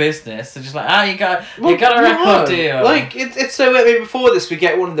talk business. They're just like, you got a record deal. Like, it's so, I mean, before this we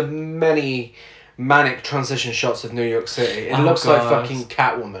get one of the many manic transition shots of New York City. It looks like fucking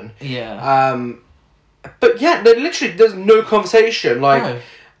Catwoman. Yeah. But yeah, there's no conversation. Like,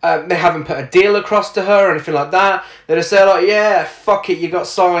 they haven't put a deal across to her or anything like that. They just say like, yeah, fuck it, you got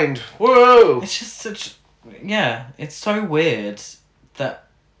signed. Whoa. It's just it's so weird that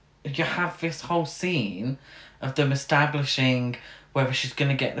you have this whole scene of them establishing whether she's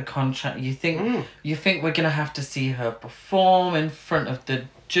gonna get the contract. You think we're gonna have to see her perform in front of the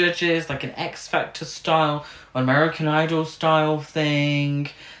judges, like an X Factor style, American Idol style thing,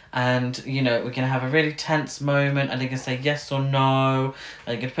 and we're gonna have a really tense moment. Are they gonna say yes or no? Are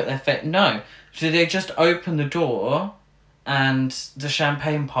they gonna put their face? No. So they just open the door, and the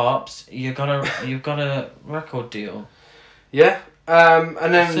champagne pops. You've got a record deal. Yeah.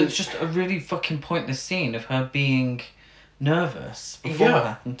 And then so it's just a really fucking pointless scene of her being nervous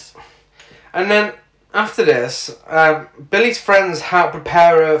beforehand. Yeah. And then after this, Billy's friends help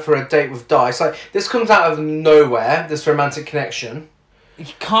prepare her for a date with Dice. Like, this comes out of nowhere, this romantic connection.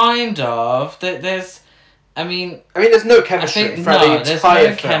 Kind of. There's no chemistry throughout the entire there's film.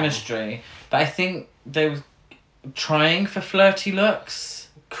 no chemistry. But I think they were trying for flirty looks.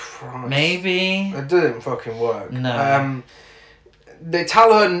 Christ. Maybe. It didn't fucking work. No. They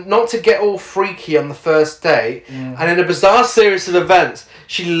tell her not to get all freaky on the first date, and in a bizarre series of events,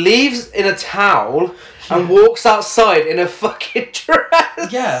 she leaves in a towel and walks outside in a fucking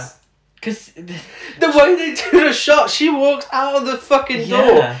dress. Yeah. Because the way they do the shot, she walks out of the fucking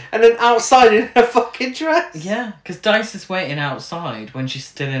door and then outside in a fucking dress. Yeah, because Dice is waiting outside when she's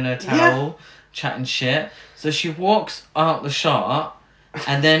still in her towel, chatting shit. So she walks out the shot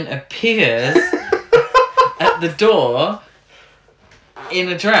and then appears at the door in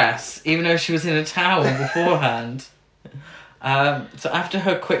a dress, even though she was in a towel beforehand. So after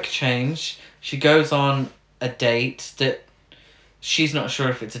her quick change, she goes on a date that she's not sure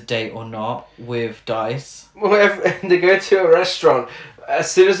if it's a date or not with Dice. Well, they go to a restaurant.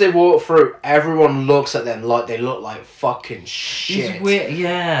 As soon as they walk through, everyone looks at them like they look like fucking shit. It's weird,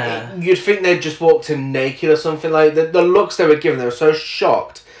 yeah. You'd think they'd just walked in naked or something. Like, the looks they were given, they were so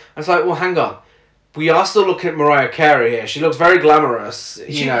shocked. I was like, well, hang on. We are still looking at Mariah Carey here. She looks very glamorous,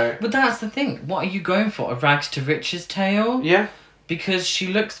 you know. But that's the thing. What are you going for? A rags to riches tale? Yeah. Because she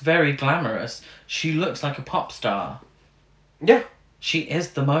looks very glamorous. She looks like a pop star. Yeah. She is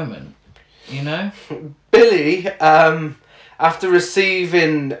the moment, Billy, after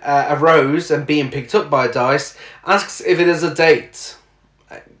receiving a rose and being picked up by Dice, asks if it is a date.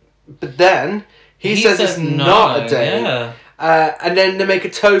 But then he says it's not a date. Yeah. And then they make a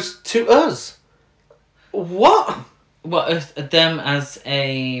toast to us. What? them as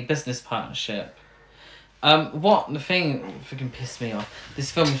a business partnership. What the thing freaking pissed me off.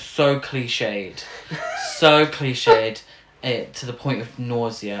 This film is so cliched, so cliched, to the point of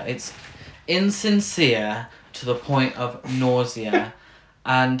nausea. It's insincere to the point of nausea,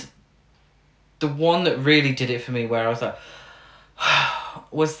 and the one that really did it for me, where I was like,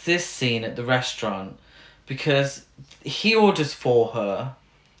 was this scene at the restaurant, because he orders for her,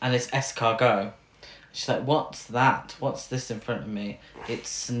 and it's escargot. She's like, "What's that? What's this in front of me?" It's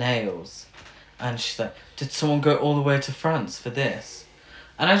snails. And she's like, "Did someone go all the way to France for this?"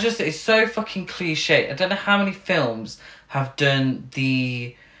 And it's so fucking cliche. I don't know how many films have done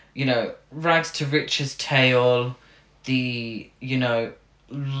the, rags to riches tale, the,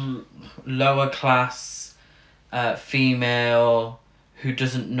 lower class female who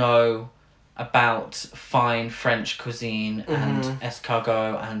doesn't know about fine French cuisine and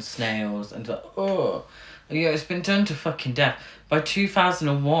escargot and snails, and it's been done to fucking death. By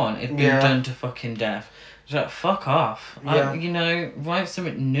 2001, it'd been done to fucking death. It's like, fuck off. Yeah. Write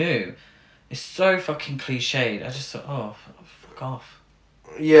something new. It's so fucking cliched. I just thought, fuck off.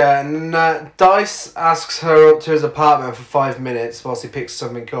 Yeah, and Dice asks her up to his apartment for 5 minutes whilst he picks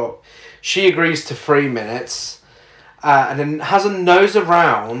something up. She agrees to 3 minutes, and then has a nose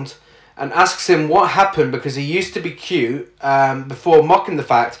around and asks him what happened because he used to be cute, before mocking the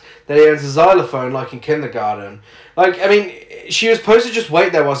fact that he owns a xylophone like in kindergarten. She was supposed to just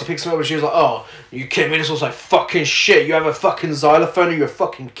wait there whilst he picks him up, and she was like, "Oh, you kidding me? This looks like fucking shit. You have a fucking xylophone and you're a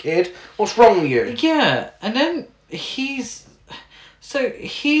fucking kid? What's wrong with you?" Yeah, and then he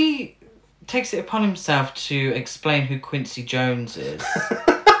takes it upon himself to explain who Quincy Jones is.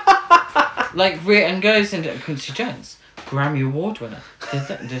 And goes into Quincy Jones, Grammy Award winner, did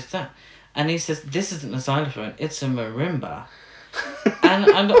that. And he says, "This isn't a xylophone, it's a marimba."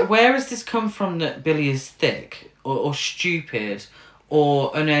 and where has this come from that Billy is thick or stupid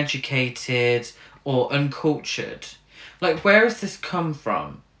or uneducated or uncultured? Where has this come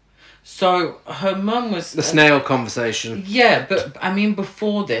from? So her mum was... The snail conversation. Yeah, but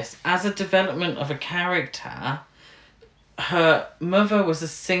before this, as a development of a character, her mother was a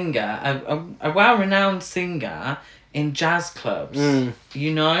singer, a well-renowned singer in jazz clubs.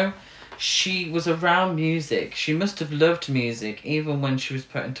 She was around music. She must have loved music even when she was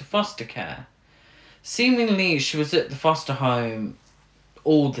put into foster care. Seemingly, she was at the foster home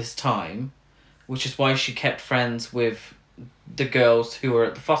all this time, which is why she kept friends with the girls who were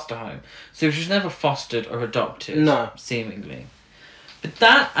at the foster home. So she was never fostered or adopted. No. Seemingly. But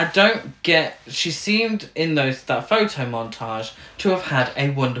that, I don't get... She seemed, in that photo montage, to have had a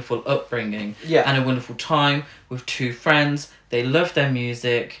wonderful upbringing. Yeah. And a wonderful time with 2 friends. They loved their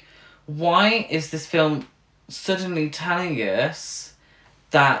music. Why is this film suddenly telling us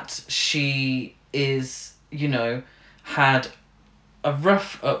that she is, had a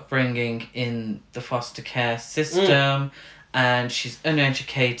rough upbringing in the foster care system, and she's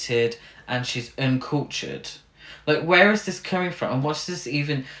uneducated and she's uncultured? Where is this coming from? And what's this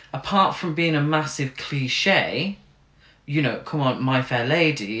even, apart from being a massive cliche, come on, My Fair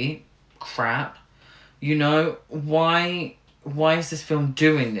Lady, crap, why is this film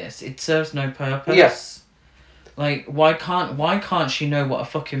doing this? It serves no purpose. Yes. Why can't she know what a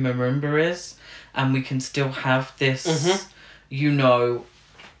fucking marimba is, and we can still have this,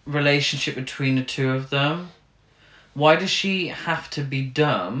 relationship between the 2 of them? Why does she have to be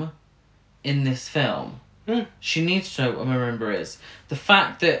dumb in this film? She needs to know what a marimba is. The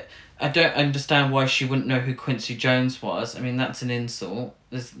fact that I don't understand why she wouldn't know who Quincy Jones was. That's an insult.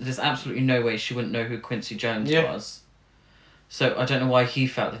 There's absolutely no way she wouldn't know who Quincy Jones was. So I don't know why he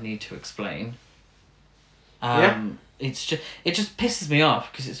felt the need to explain. It just pisses me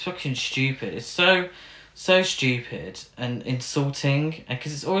off because it's fucking stupid. It's so stupid and insulting,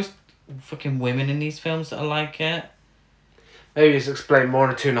 because it's always fucking women in these films that are like it. Maybe just explain more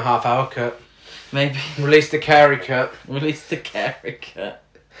in a 2.5 hour cut. Maybe. Release the Carey cut. Release the Carey cut.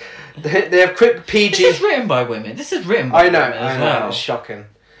 They have quick PG... This is written by women. I know, it's shocking.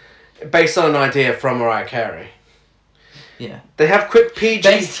 Based on an idea from Mariah Carey. Yeah. They have quick PG...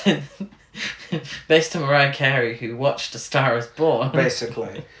 Based on Mariah Carey, who watched A Star Is Born.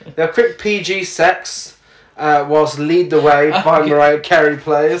 Basically. They have quick PG sex, whilst Lead the Way by Mariah Carey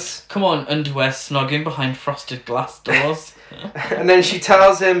plays. Come on, underwear snogging behind frosted glass doors. And then she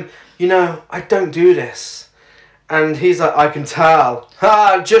tells him, I don't do this. And he's like, "I can tell."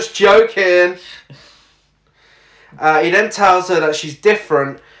 "Ha, just joking." He then tells her that she's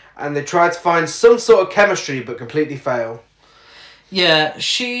different, and they try to find some sort of chemistry but completely fail. Yeah,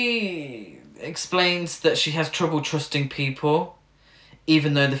 she explains that she has trouble trusting people,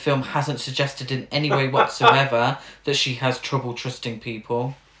 even though the film hasn't suggested in any way whatsoever that she has trouble trusting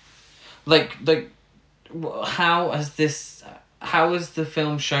people. Like, how has the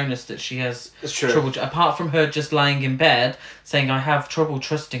film shown us that she has trouble, apart from her just lying in bed saying, I have trouble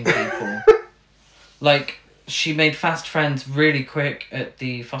trusting people? Like, she made fast friends really quick at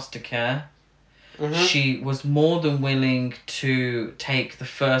the foster care. Mm-hmm. She was more than willing to take the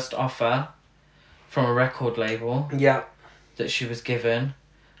first offer from a record label. Yeah. That she was given.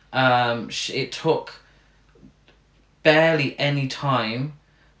 It took barely any time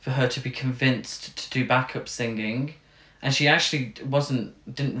for her to be convinced to do backup singing, and she actually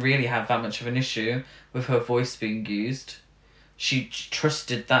didn't really have that much of an issue with her voice being used. She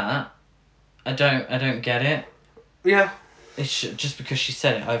trusted that. I don't get it. Yeah. It's just because she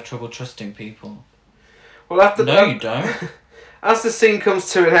said it, I have trouble trusting people. Well, after you don't. As the scene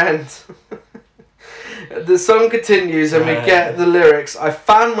comes to an end, the song continues and we get the lyrics. I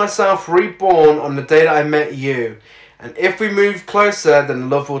found myself reborn on the day that I met you. And if we move closer, then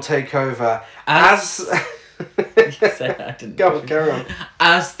love will take over. As you said I didn't. Go on, carry on.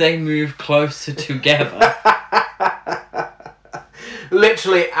 As they move closer together.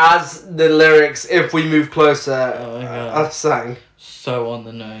 Literally, as the lyrics, if we move closer, are sang. So on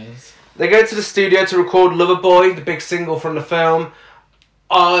the nose. They go to the studio to record Loverboy, the big single from the film.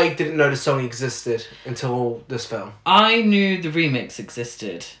 I didn't know the song existed until this film. I knew the remix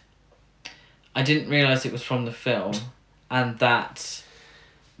existed. I didn't realise it was from the film, and that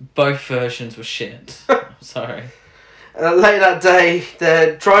both versions were shit. Sorry. Later that day,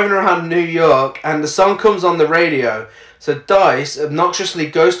 they're driving around New York, and the song comes on the radio. So Dice obnoxiously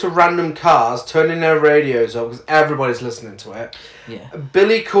goes to random cars, turning their radios up, because everybody's listening to it. Yeah.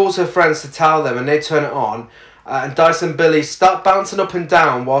 Billy calls her friends to tell them, and they turn it on. And Dice and Billy start bouncing up and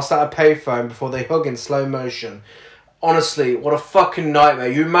down whilst at a payphone before they hug in slow motion. Honestly, what a fucking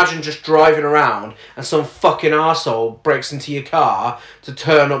nightmare. You imagine just driving around and some fucking arsehole breaks into your car to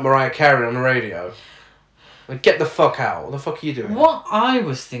turn up Mariah Carey on the radio. Like, get the fuck out. What the fuck are you doing? What I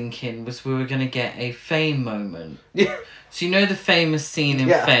was thinking was we were going to get a Fame moment. Yeah. So you know the famous scene in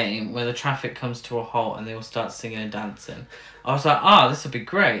Fame where the traffic comes to a halt and they all start singing and dancing? I was like, this would be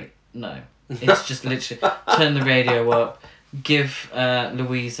great. No. It's just literally turn the radio up, give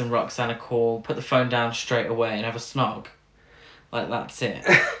Louise and Roxanne a call, put the phone down straight away and have a snog. Like, that's it.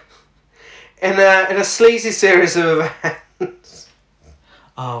 In a sleazy series of events.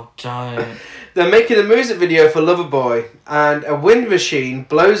 Oh, don't. They're making a music video for Loverboy, and a wind machine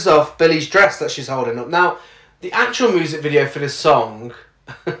blows off Billy's dress that she's holding up. Now, the actual music video for this song...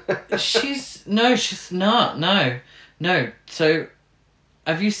 she's not. No. So...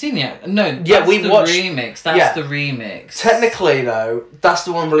 Have you seen it? No, that's we watched remix. That's the remix. Technically, though, that's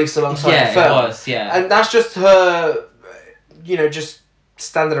the one released alongside the film. Yeah, it was, yeah. And that's just her, just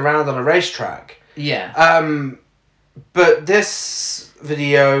standing around on a racetrack. Yeah. But this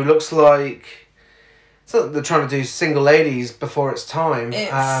video looks like... It's not like they're trying to do single ladies before its time.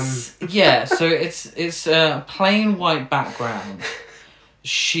 Yeah, so it's a plain white background.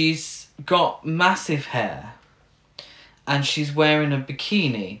 She's got massive hair. And she's wearing a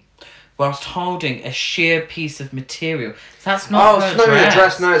bikini whilst holding a sheer piece of material. That's not her it's not dress. Even a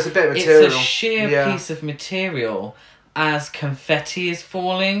dress, no, it's a bit of material. It's a sheer piece of material as confetti is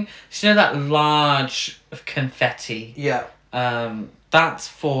falling. You know that large confetti? Yeah. That's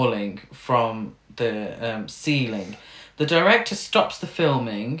falling from the ceiling. The director stops the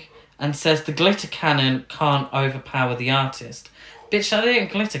filming and says the glitter cannon can't overpower the artist. Bitch, that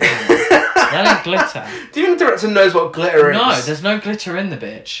ain't glitter cannon. That ain't glitter. Do you think the director knows what glitter is? No, there's no glitter in the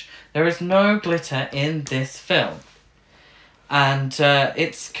bitch. There is no glitter in this film. And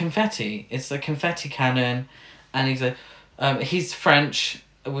it's confetti. It's a confetti cannon. And he's French.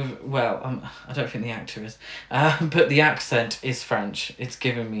 I don't think the actor is. But the accent is French. It's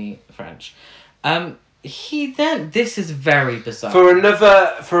giving me French. This is very bizarre.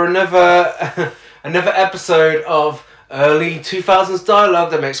 For another episode of early 2000s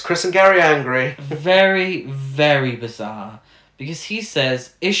dialogue that makes Chris and Gary angry. Very, very bizarre. Because he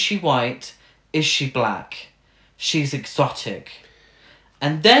says, is she white? Is she black? She's exotic.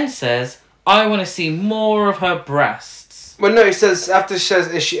 And then says, I want to see more of her breasts. Well, no, he says, after she says,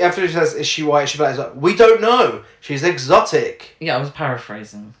 is she white? Is she black? He's like, we don't know. She's exotic. Yeah, I was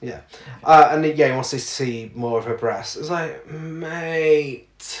paraphrasing. Yeah. And he wants to see more of her breasts. It's like,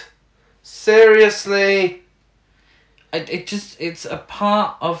 mate, seriously? It's a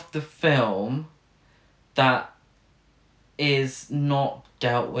part of the film that is not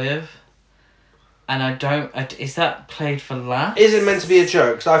dealt with. And is that played for laughs? Is it meant to be a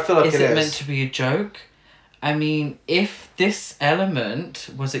joke? 'Cause I feel like Is it meant to be a joke? I mean, if this element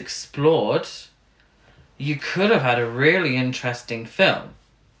was explored, you could have had a really interesting film.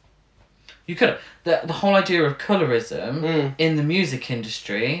 You could have. The whole idea of colorism in the music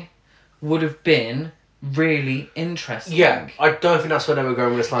industry would have been really interesting. Yeah, I don't think that's where they were going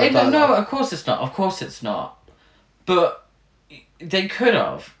with this line of dialogue. No, of course it's not. Of course it's not. But they could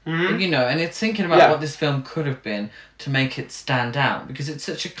have. You know, and it's thinking about what this film could have been to make it stand out. Because it's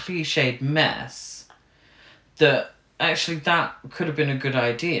such a cliched mess that actually that could have been a good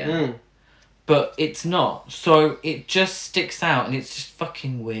idea. But it's not. So it just sticks out and it's just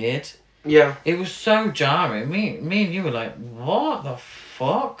fucking weird. Yeah. It was so jarring. Me and you were like, what the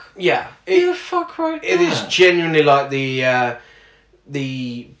fuck? Yeah. Who the fuck wrote that? It is genuinely like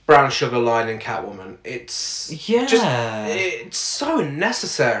the brown sugar line in Catwoman. It's it's so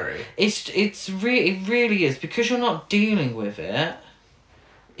unnecessary. It really is, because you're not dealing with it.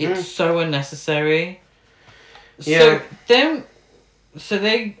 It's so unnecessary. Yeah.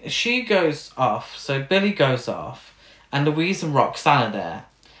 She goes off. So Billy goes off, and Louise and Roxanne are there,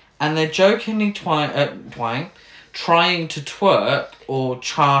 and they're jokingly trying to twerk or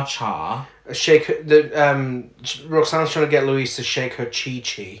cha-cha. Shake Roxanne's trying to get Louise to shake her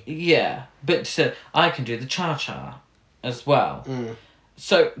chi-chi. Yeah, but I can do the cha-cha as well.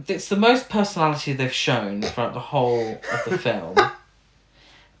 So it's the most personality they've shown throughout the whole of the film.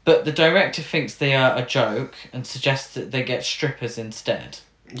 But the director thinks they are a joke and suggests that they get strippers instead.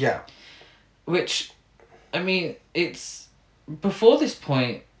 Yeah. Which, I mean, it's... Before this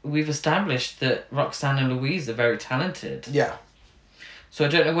point, we've established that Roxanne and Louise are very talented. Yeah. So I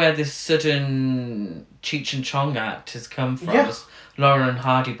don't know where this sudden Cheech and Chong act has come from. Yeah. This Laurel and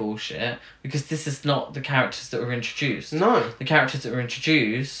Hardy bullshit. Because this is not the characters that were introduced. No. The characters that were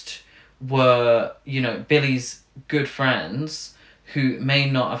introduced were, Billy's good friends who may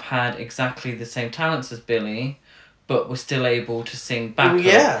not have had exactly the same talents as Billy, but were still able to sing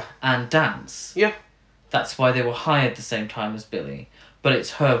backup and dance. Yeah. That's why they were hired the same time as Billy. But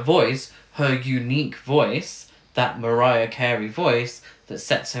it's her voice, her unique voice, that Mariah Carey voice, that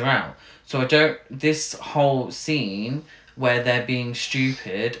sets her out. So this whole scene where they're being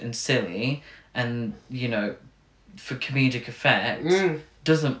stupid and silly and, for comedic effect,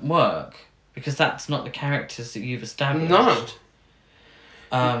 doesn't work. Because that's not the characters that you've established. No.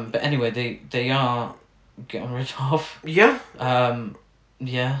 But anyway, they are getting rid of. Yeah.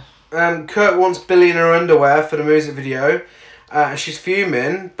 Yeah. Kurt wants Billy in her underwear for the music video. She's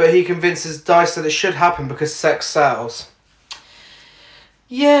fuming, but he convinces Dice that it should happen because sex sells.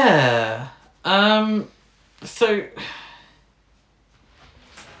 Yeah. So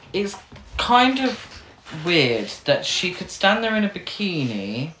it's kind of weird that she could stand there in a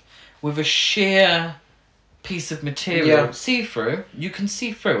bikini with a sheer piece of material, see-through. You can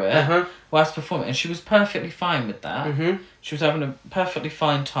see through it whilst performing, and she was perfectly fine with that. She was having a perfectly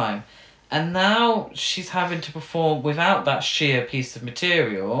fine time. And now she's having to perform without that sheer piece of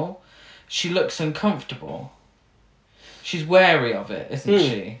material. She looks uncomfortable. She's wary of it, isn't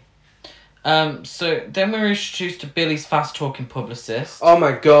she? So then we're introduced to Billy's fast-talking publicist. Oh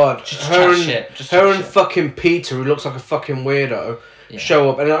my god. Just her chat and fucking Peter, who looks like a fucking weirdo, show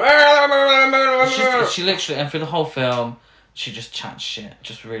up and she literally, and for the whole film, she just chats shit.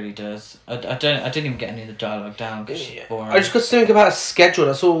 Just really does. I didn't even get any of the dialogue down because it's boring. I just got to think about a schedule.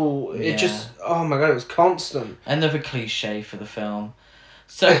 That's all. It just. Oh my god! It was constant. Another cliche for the film.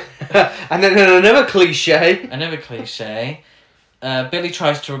 So. And then another cliche. Another cliche. Billy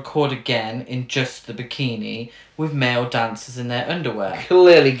tries to record again in just the bikini with male dancers in their underwear.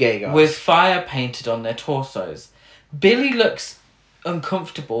 Clearly gay guys. With fire painted on their torsos. Billy looks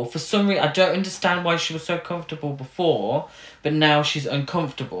uncomfortable for some reason. I don't understand why she was so comfortable before, but now she's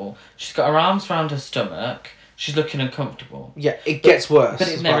uncomfortable. She's got her arms around her stomach. She's looking uncomfortable. Yeah, it gets worse. But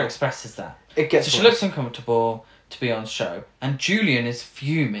it never expresses that. It gets worse. So she looks uncomfortable to be on show, and Julian is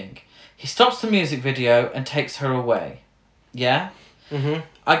fuming. He stops the music video and takes her away. Yeah?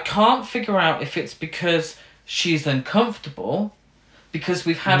 I can't figure out if it's because she's uncomfortable, because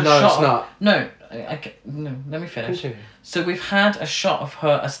we've had a shot... No, it's not. No, let me finish. Continue. So we've had a shot of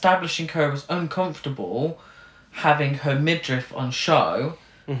her establishing her as uncomfortable, having her midriff on show,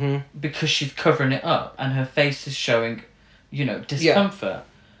 because she's covering it up, and her face is showing, discomfort. Yeah.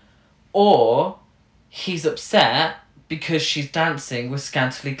 Or he's upset because she's dancing with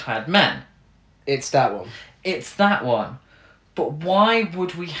scantily clad men. It's that one. But why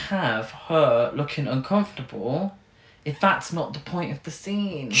would we have her looking uncomfortable if that's not the point of the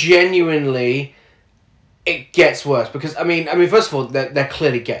scene? Genuinely, it gets worse because I mean, first of all, they're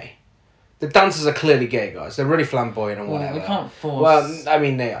clearly gay. The dancers are clearly gay, guys. They're really flamboyant and whatever. We can't force... Well, I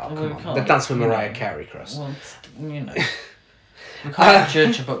mean, they are. Come on. They dance with Mariah Carey, Chris. Well, you know. We can't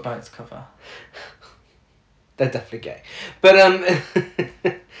judge a book by its cover. They're definitely gay. But,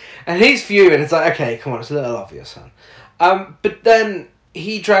 and he's fuming. It's like, okay, come on, it's a little obvious, son. But then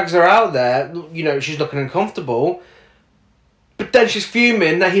he drags her out there. You know, she's looking uncomfortable. But then she's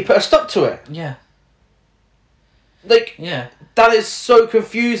fuming that he put a stop to it. Yeah. Like, yeah. That is so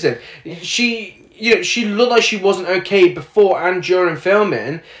confusing. She looked like she wasn't okay before and during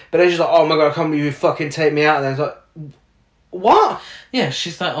filming, but then she's like, oh my god, I can't believe you fucking take me out there. It's like, what? Yeah,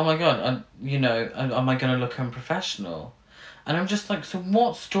 she's like, oh my god, am I going to look unprofessional? And I'm just like, so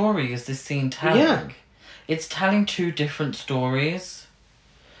what story is this scene telling? Yeah. It's telling two different stories.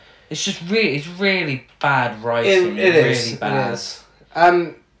 It's just really bad writing. It is. Bad. It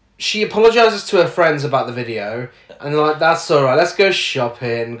is. She apologises to her friends about the video, and they're like, that's alright, let's go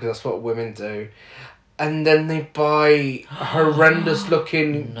shopping, because that's what women do. And then they buy horrendous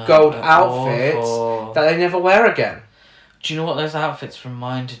looking gold outfits that they never wear again. Do you know what those outfits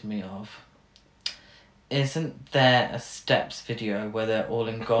reminded me of? Isn't there a Steps video where they're all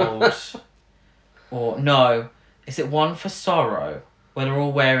in gold? Or, no, is it One for Sorrow? Where they're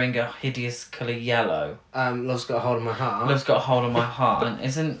all wearing a hideous colour yellow. Love's Got a Hold of My Heart. Love's Got a Hold of My Heart. And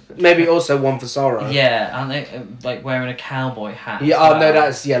isn't... Maybe also One for Sorrow. Yeah, and they like wearing a cowboy hat. Yeah, oh no,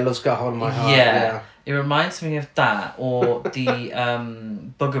 that's... Yeah, Love's Got a Hold of My Heart. Yeah. It reminds me of that. Or the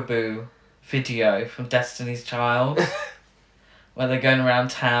Bugaboo video from Destiny's Child. Where they're going around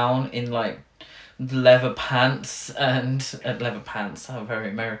town in like leather pants and... leather pants, how very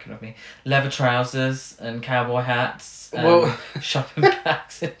American of me. Leather trousers and cowboy hats. Shopping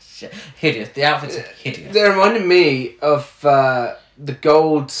bags and shit. Hideous. The outfits are hideous. They reminded me of the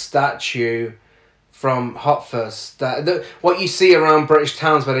gold statue from Hot Fuzz. What you see around British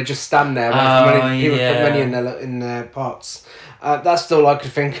towns where they just stand there. People put money in their pots. That's all I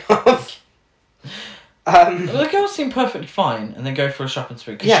could think of. The girls seem perfectly fine and then go for a shopping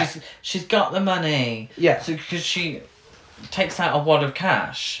spree. Cause she's got the money. Yeah. So because she takes out a wad of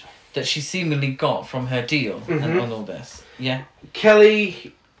cash that she seemingly got from her deal and on all this. Yeah.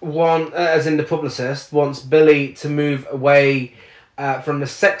 Kelly, as in the publicist, wants Billy to move away from the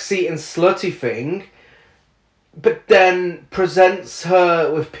sexy and slutty thing, but then presents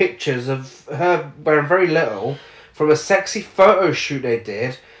her with pictures of her wearing very little from a sexy photo shoot they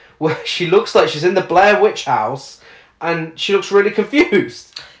did where she looks like she's in the Blair Witch house and she looks really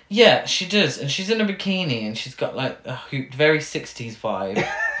confused. Yeah, she does. And she's in a bikini and she's got like a very 60s vibe.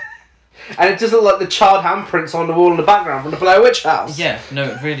 And it does look like the child handprints on the wall in the background from the Blair Witch house. Yeah, no,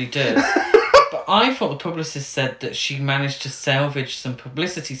 it really did. But I thought the publicist said that she managed to salvage some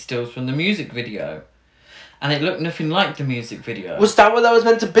publicity stills from the music video. And it looked nothing like the music video. Was that what that was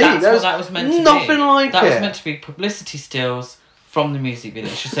meant to be? That's what that was meant to be. Nothing like it. That was meant to be publicity stills from the music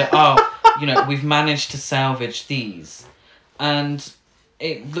video. She said, we've managed to salvage these. And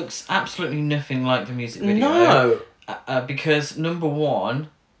it looks absolutely nothing like the music video. No. Because, number one,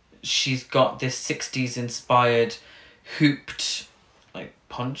 she's got this 60s inspired hooped like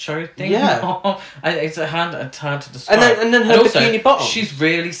poncho thing. Yeah. It's hard to describe. And then her bikini bottom. She's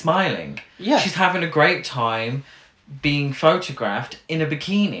really smiling. Yeah. She's having a great time being photographed in a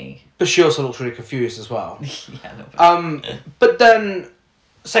bikini. But she also looks really confused as well. Yeah, a little bit. But then,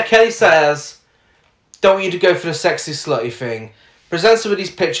 so Kelly says, don't want you to go for the sexy slutty thing. Presents her with these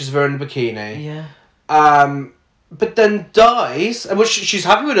pictures of her in a bikini. Yeah. But then Dice, and she's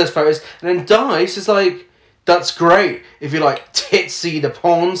happy with those photos, and then Dice is like, that's great if you're like Titsy the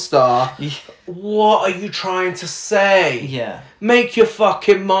porn star. Yeah. What are you trying to say? Yeah. Make your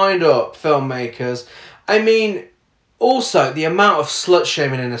fucking mind up, filmmakers. I mean, also, the amount of slut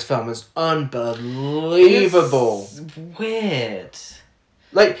shaming in this film is unbelievable. It's weird.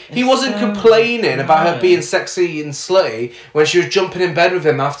 Like, he wasn't complaining about her being sexy and slutty when she was jumping in bed with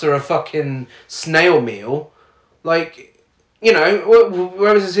him after a fucking snail meal. Like,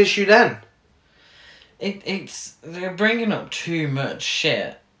 where was his issue then? They're bringing up too much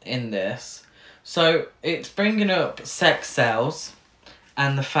shit in this. So, it's bringing up sex sells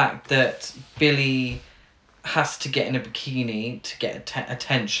and the fact that Billy has to get in a bikini to get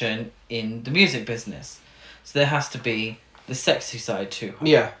attention in the music business. So, there has to be the sexy side to her.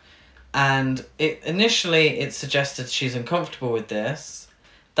 Yeah. And initially it suggested she's uncomfortable with this.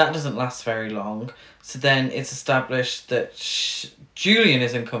 That doesn't last very long. So then it's established that Julian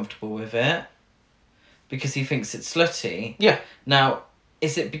is uncomfortable with it because he thinks it's slutty. Yeah. Now,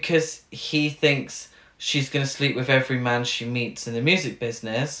 is it because he thinks she's going to sleep with every man she meets in the music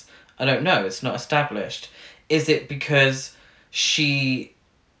business? I don't know. It's not established. Is it because she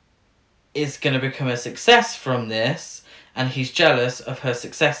is going to become a success from this, and he's jealous of her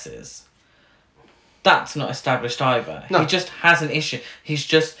successes. That's not established either. No. He just has an issue. He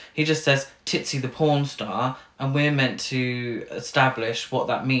just says Titsy the porn star, and we're meant to establish what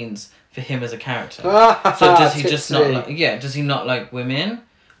that means for him as a character. So does he just not like, does he not like women?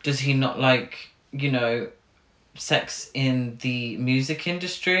 Does he not like, sex in the music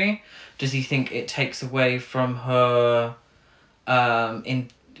industry? Does he think it takes away from her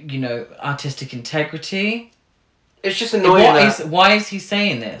artistic integrity? It's just annoying. Why is he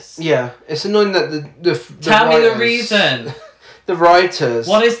saying this? Yeah, it's annoying that the Tell writers, me the reason. The writers.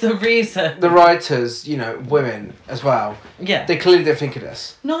 What is the reason? The writers, women as well. Yeah. They clearly didn't think of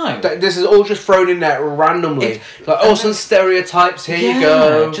this. No. This is all just thrown in there randomly. Some stereotypes. Here you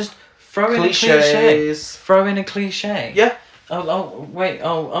go. Just throw in cliches. a cliche. Throw in a cliche. Yeah. Wait.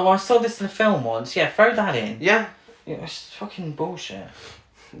 I saw this in a film once. Yeah, throw that in. Yeah. It's fucking bullshit.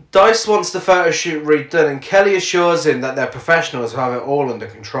 Dice wants the photo shoot redone, and Kelly assures him that they're professionals who have it all under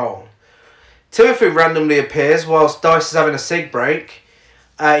control. Timothy randomly appears whilst Dice is having a cig break.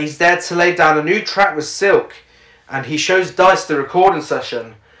 He's there to lay down a new track with Silk, and he shows Dice the recording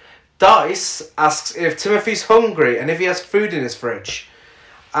session. Dice asks if Timothy's hungry and if he has food in his fridge.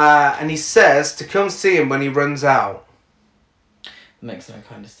 And he says to come see him when he runs out. Makes no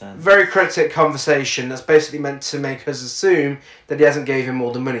kind of sense. Very cryptic conversation that's basically meant to make us assume that he hasn't gave him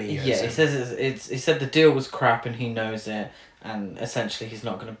all the money he owes him. He says he said the deal was crap and he knows it, and essentially he's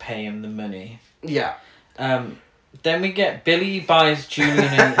not going to pay him the money. Yeah. Then we get Billy buys Julian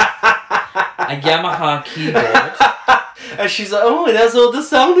a Yamaha keyboard. And she's like, oh, it has all the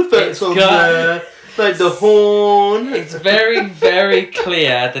sound effects on there. Like the horn. It's very, very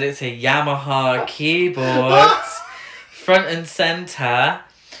clear that it's a Yamaha keyboard. Front and centre.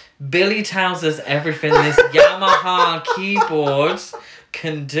 Billy tells us everything this Yamaha keyboard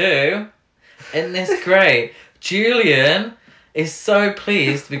can do. Isn't this great? Julian is so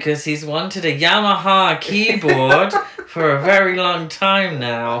pleased because he's wanted a Yamaha keyboard for a very long time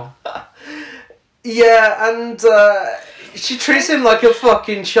now. Yeah, and she treats him like a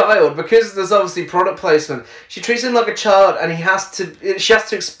fucking child because there's obviously product placement. She treats him like a child, and she has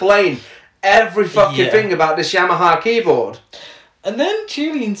to explain every fucking thing about this Yamaha keyboard. And then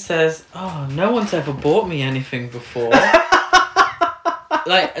Julian says, oh, no one's ever bought me anything before.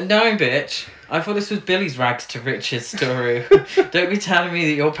 Like, no, bitch. I thought this was Billy's rags to riches story. Don't be telling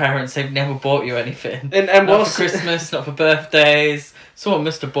me that your parents have never bought you anything. And not for Christmas, not for birthdays. Someone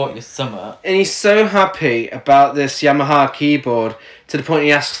must have bought you summer. And he's so happy about this Yamaha keyboard to the point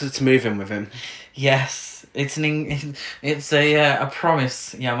he asks her to move in with him. Yes. It's a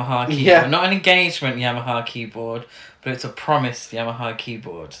promise Yamaha keyboard. Yeah. Not an engagement Yamaha keyboard, but it's a promise Yamaha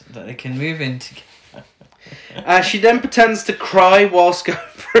keyboard that they can move in together. She then pretends to cry whilst going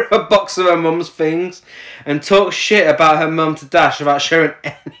through a box of her mum's things and talks shit about her mum to Dash without showing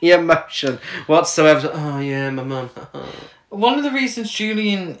any emotion whatsoever. Oh yeah, my mum. One of the reasons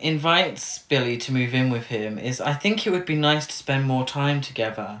Julian invites Billy to move in with him is I think it would be nice to spend more time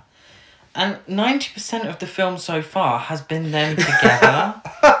together. And 90% of the film so far has been them together.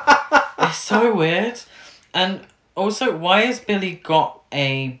 It's so weird. And also, why has Billy got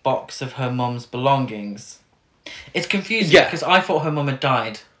a box of her mum's belongings? It's confusing because I thought her mum had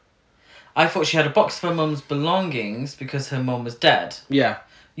died. I thought she had a box of her mum's belongings because her mum was dead. Yeah.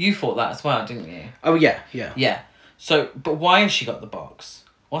 You thought that as well, didn't you? Oh, yeah. Yeah. So, but why has she got the box?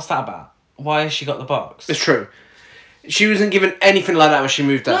 What's that about? Why has she got the box? It's true. She wasn't given anything like that when she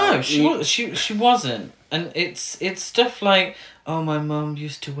moved out. No, she wasn't. And it's stuff like, oh, my mum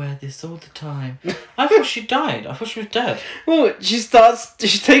used to wear this all the time. I thought she died. I thought she was dead. Well, she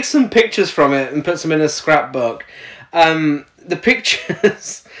takes some pictures from it and puts them in a scrapbook. The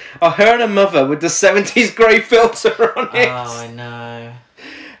pictures are her and her mother with the 70s grey filter on it. Oh, I know.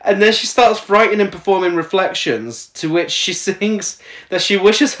 And then she starts writing and performing reflections, to which she sings that she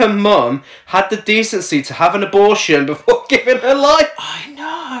wishes her mum had the decency to have an abortion before giving her life. I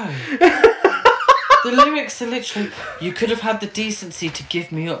know. The lyrics are literally, you could have had the decency to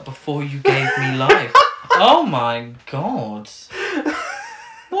give me up before you gave me life. Oh my god.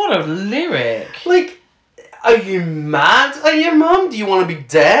 What a lyric. Like, are you mad? Are you mum? Do you want to be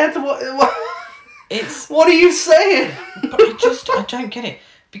dead? What? What are you saying? But I don't get it.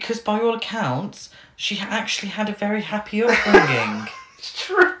 Because by all accounts, she actually had a very happy upbringing. It's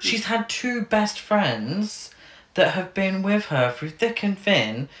true. She's had two best friends that have been with her through thick and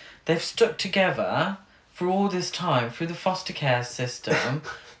thin. They've stuck together for all this time, through the foster care system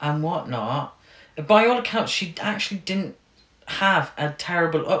and whatnot. By all accounts, she actually didn't have a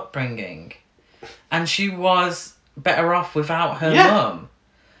terrible upbringing. And she was better off without her mum.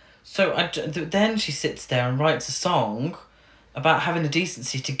 So then she sits there and writes a song about having the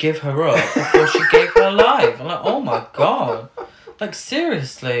decency to give her up before she gave her life. I'm like, oh my God. Like,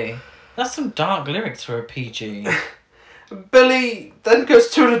 seriously. That's some dark lyrics for a PG. Billy then goes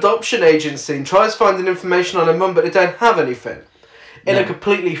to an adoption agency and tries finding information on her mum, but they don't have anything. In a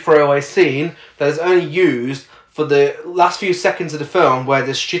completely throwaway scene that is only used for the last few seconds of the film where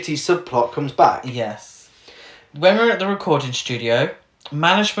this shitty subplot comes back. Yes. When we're at the recording studio,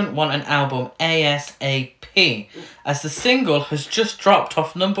 management want an album ASAP, as the single has just dropped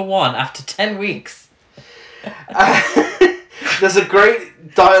off number 1 after 10 weeks. There's a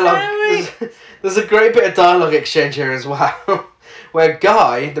great dialogue. There's a great bit of dialogue exchange here as well, where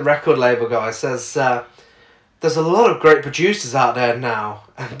Guy, the record label guy, says, there's a lot of great producers out there now.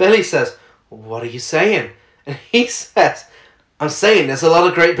 And Billy says, what are you saying? And he says, I'm saying there's a lot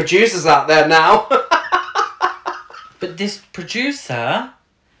of great producers out there now. But this producer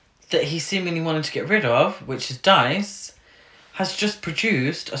that he seemingly wanted to get rid of, which is Dice, has just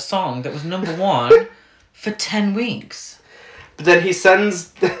produced a song that was number 1 for 10 weeks. But then he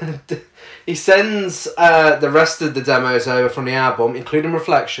sends the rest of the demos over from the album, including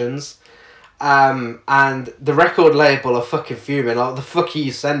Reflections, and the record label are fucking fuming. Like, the fuck are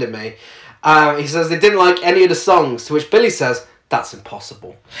you sending me? He says they didn't like any of the songs, to which Billy says, that's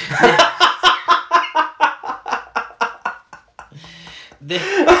impossible.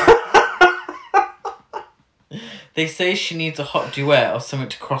 They say she needs a hot duet or something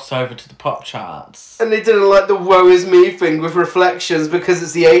to cross over to the pop charts. And they didn't like the Woe Is Me thing with Reflections because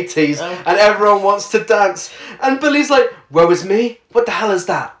it's the 80s and everyone wants to dance. And Billy's like, Woe Is Me? What the hell is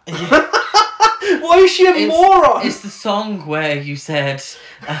that? Yeah. Why is she a moron? It's the song where you said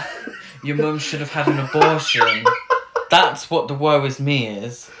your mum should have had an abortion. That's what the Woe Is Me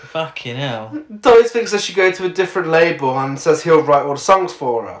is. Fucking hell. Dice thinks they should go to a different label and says he'll write all the songs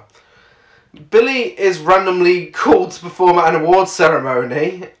for her. Billy is randomly called to perform at an awards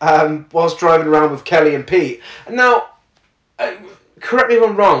ceremony whilst driving around with Kelly and Pete. Now, correct me if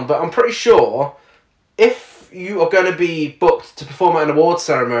I'm wrong, but I'm pretty sure if you are going to be booked to perform at an awards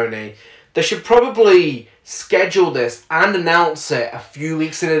ceremony, they should probably schedule this and announce it a few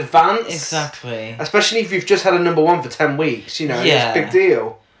weeks in advance. Exactly. Especially if you've just had a number 1 for 10 weeks, it's a big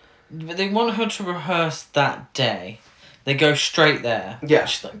deal. But they want her to rehearse that day. They go straight there. Yeah.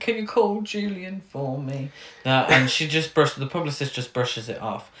 She's like, can you call Julian for me? And the publicist just brushes it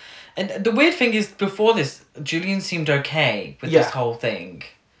off. And the weird thing is, before this, Julian seemed okay with this whole thing.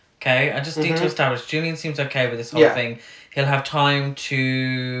 Okay? I just need to establish, Julian seems okay with this whole thing. He'll have time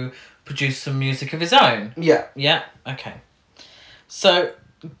to produce some music of his own. Yeah. Yeah? Okay. So,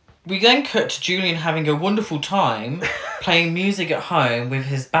 we then cut to Julian having a wonderful time playing music at home with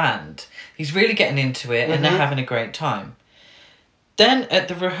his band. He's really getting into it and they're having a great time. Then at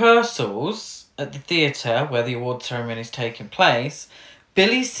the rehearsals at the theatre where the award ceremony is taking place,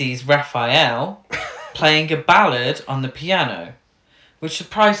 Billy sees Raphael playing a ballad on the piano, which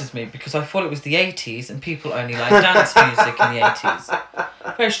surprises me because I thought it was the 80s and people only like dance music in the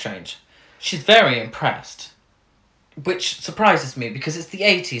 80s. Very strange. She's very impressed. Which surprises me because it's the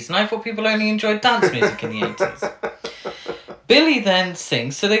 80s and I thought people only enjoyed dance music in the 80s. Billy then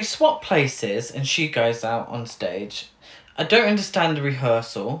sings, so they swap places and she goes out on stage. I don't understand the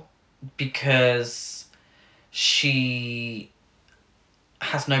rehearsal because she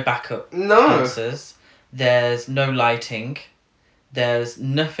has no backup dancers. There's no lighting. There's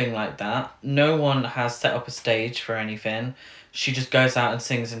nothing like that. No one has set up a stage for anything. She just goes out and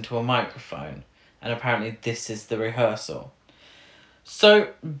sings into a microphone. And apparently this is the rehearsal. So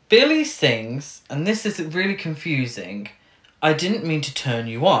Billy sings, and this is really confusing, I didn't mean to turn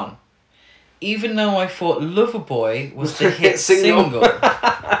you on. Even though I thought Loverboy was the hit single.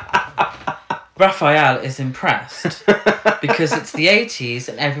 Raphael is impressed. Because it's the 80s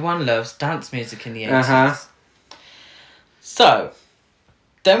and everyone loves dance music in the 80s. So,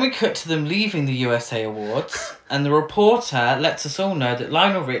 then we cut to them leaving the USA Awards, and the reporter lets us all know that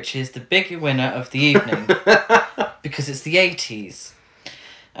Lionel Richie is the big winner of the evening. Because it's the 80s.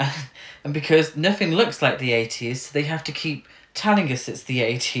 And because nothing looks like the 80s, so they have to keep telling us it's the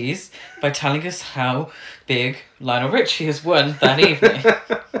 80s by telling us how big Lionel Richie has won that evening.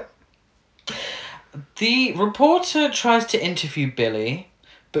 The reporter tries to interview Billy,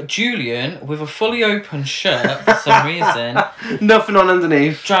 but Julian, with a fully open shirt for some reason... Nothing on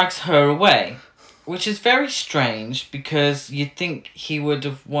underneath. ...drags her away. Which is very strange because you'd think he would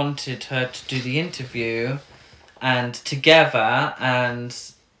have wanted her to do the interview and together and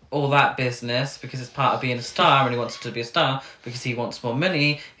all that business because it's part of being a star and he wants her to be a star because he wants more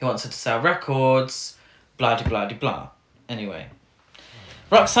money, he wants her to sell records, blah de blah de blah. Anyway.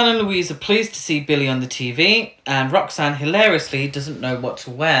 Roxanne and Louise are pleased to see Billy on the TV, and Roxanne hilariously doesn't know what to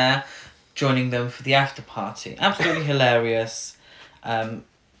wear, joining them for the after party. Absolutely hilarious.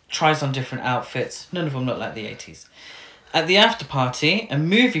 Tries on different outfits. None of them look like the 80s. At the after party, a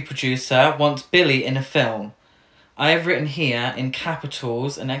movie producer wants Billy in a film. I have written here in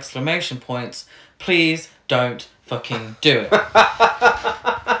capitals and exclamation points, please don't fucking do it.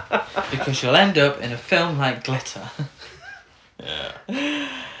 Because you'll end up in a film like Glitter.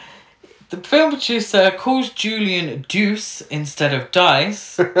 The film producer calls Julian Deuce instead of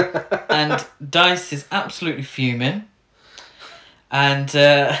Dice, and Dice is absolutely fuming. And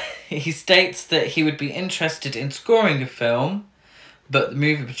he states that he would be interested in scoring a film, but the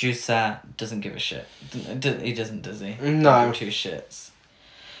movie producer doesn't give a shit. He doesn't, does he? No. Two shits.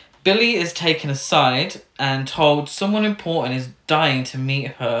 Billy is taken aside and told someone important is dying to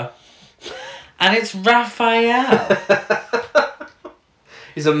meet her. And it's Raphael.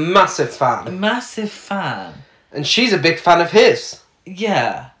 He's a massive A fan. massive fan. And she's a big fan of his.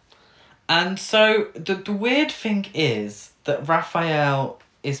 Yeah. And so the weird thing is that Raphael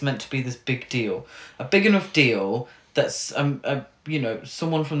is meant to be this big deal. A big enough deal that's,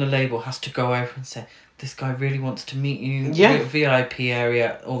 someone from the label has to go over and say, this guy really wants to meet you. Yeah. VIP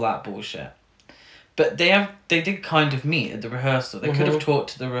area, all that bullshit. But they did kind of meet at the rehearsal. They could have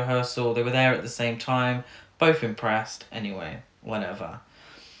talked to the rehearsal. They were there at the same time. Both impressed. Anyway, whatever.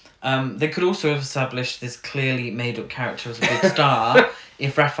 They could also have established this clearly made-up character as a big star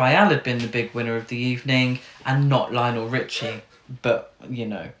if Raphael had been the big winner of the evening and not Lionel Richie. But,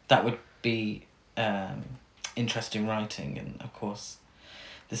 that would be interesting writing. And, of course,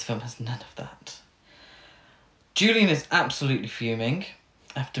 this film has none of that. Julian is absolutely fuming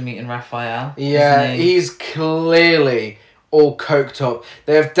after meeting Raphael. Yeah, he's clearly all coked up.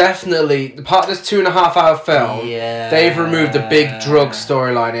 They have definitely, the part of this 2.5 hour film, they've removed the big drug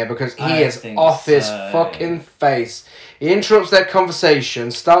storyline here because he is off his fucking face. He interrupts their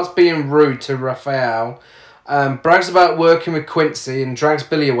conversation, starts being rude to Raphael, brags about working with Quincy and drags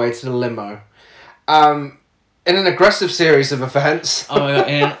Billy away to the limo. In an aggressive series of events. Oh my god,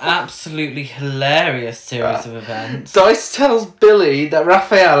 in an absolutely hilarious series of events. Dice tells Billy that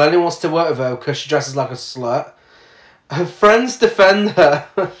Raphael only wants to work with her because she dresses like a slut. Her friends defend her.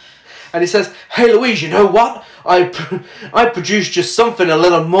 And he says, hey Louise, you know what? I produced just something a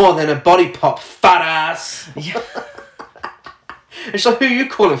little more than a body pop, fat ass. Yeah. It's like, who you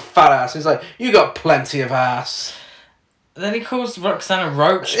calling fat ass? He's like, you got plenty of ass. Then he calls Roxanne a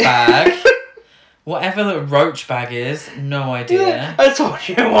roach bag. Whatever the roach bag is, no idea. Yeah, I told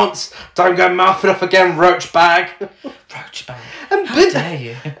you once. Don't go mouthing off again, roach bag. Roach bag. And How dare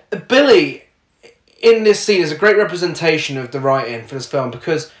you? Billy, in this scene, is a great representation of the writing for this film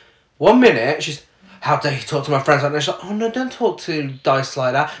because 1 minute she's, how dare you talk to my friends like that? She's like, oh no, don't talk to Dice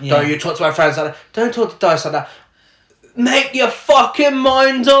like that. Yeah. Don't you talk to my friends like that. Don't talk to Dice like that. Make your fucking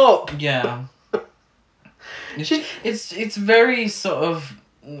mind up. Yeah. It's very sort of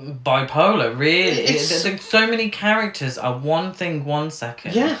bipolar, really. So many characters are one thing 1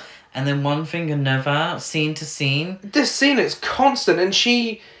 second. Yeah. And then one thing another, scene to scene. This scene is constant, and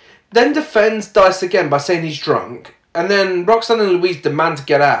she then defends Dice again by saying he's drunk, and then Roxanne and Louise demand to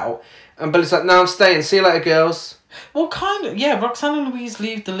get out, and Billy's like, no, I'm staying, see you later, girls. Well, kind of, yeah, Roxanne and Louise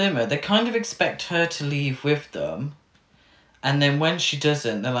leave the limo. They kind of expect her to leave with them, and then when she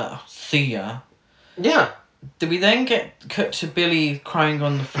doesn't, they're like, oh, see ya. Yeah. Do we then get cut to Billy crying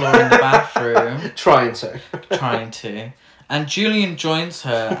on the floor in the bathroom? Trying to. And Julian joins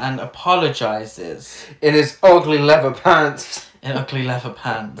her and apologises. In his ugly leather pants.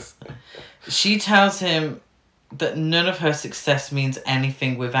 She tells him that none of her success means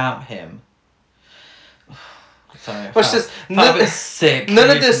anything without him. Sorry, I felt a bit sick. None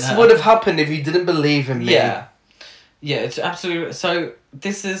of this would have happened if you didn't believe in me. Yeah. Yeah, it's absolutely... So,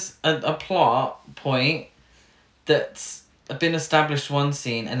 this is a plot point that's been established one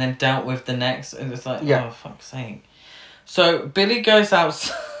scene and then dealt with the next, and it's like, oh, fuck's sake. So, Billy goes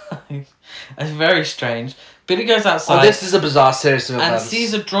outside. It's very strange. Billy goes outside. Oh, this is a bizarre series of events. And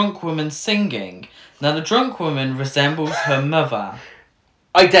sees a drunk woman singing. Now, the drunk woman resembles her mother.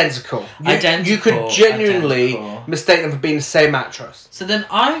 Identical. You could genuinely mistake them for being the same actress. So then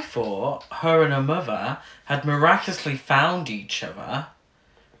I thought her and her mother had miraculously found each other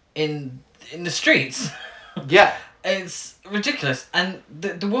in the streets. Yeah. It's ridiculous. And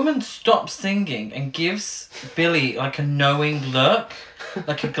the woman stops singing and gives Billy like a knowing look,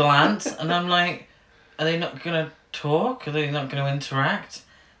 like a glance. And I'm like, are they not going to talk? Are they not going to interact?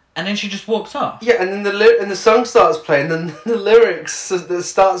 And then she just walks off. Yeah, and then the song starts playing, and the lyrics that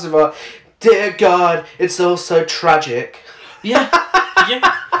starts with, "Dear God, it's all so tragic." Yeah.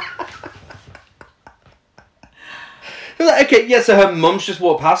 Yeah. Okay, yeah, so her mum's just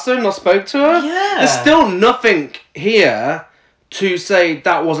walked past her and not spoke to her? Yeah. There's still nothing here to say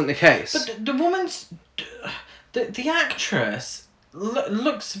that wasn't the case. But the woman's... The actress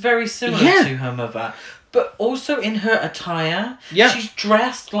looks very similar Yeah. to her mother. But also in her attire. Yeah. She's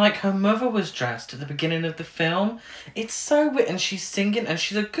dressed like her mother was dressed at the beginning of the film. It's so weird. And she's singing, and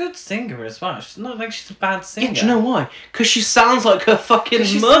she's a good singer as well. She's not like she's a bad singer. Yeah, do you know why? Because she sounds like her fucking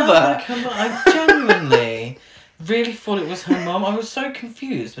She mother. sounds like her I genuinely really thought it was her mum. I was so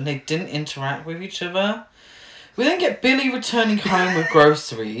confused when they didn't interact with each other. We then get Billy returning home with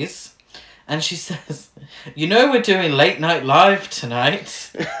groceries, and she says, "You know we're doing Late Night Live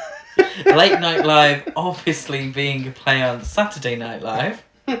tonight." Late Night Live obviously being a play on Saturday Night Live.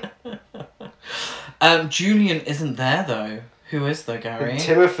 Julian isn't there though. Who is though, Gary?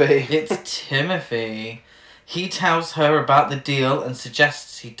 Timothy. It's Timothy. He tells her about the deal and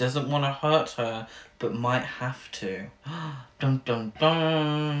suggests he doesn't want to hurt her, but might have to. Dun dun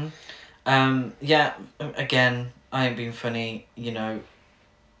dun. Yeah, again, I ain't being funny, you know,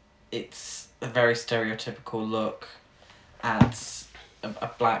 it's a very stereotypical look at a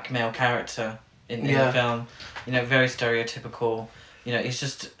black male character in the film. You know, very stereotypical. You know, he's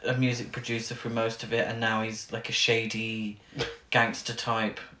just a music producer for most of it, and now he's like a shady gangster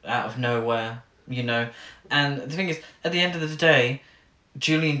type out of nowhere, you know. And the thing is, at the end of the day,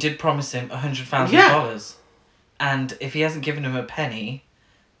 Julian did promise him $100,000. And if he hasn't given him a penny,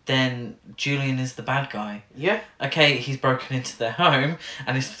 then Julian is the bad guy. Yeah. Okay, he's broken into their home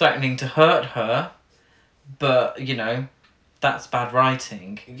and is threatening to hurt her, but, you know, that's bad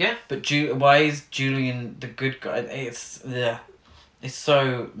writing. Yeah. But why is Julian the good guy? It's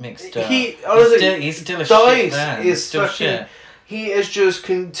so mixed up. He's still a shit man. Is still shit. He has just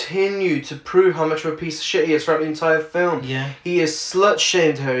continued to prove how much of a piece of shit he is throughout the entire film. Yeah. He has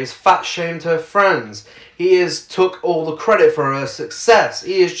slut-shamed her. He's fat-shamed her friends. He has took all the credit for her success.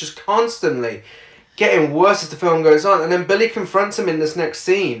 He is just constantly getting worse as the film goes on. And then Billy confronts him in this next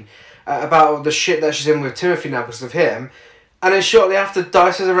scene about the shit that she's in with Timothy now because of him. And then shortly after,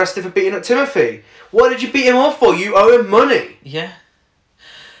 Dice is arrested for beating up Timothy. What did you beat him up for? You owe him money. Yeah.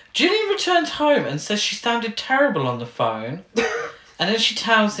 Julian returns home and says she sounded terrible on the phone. And then she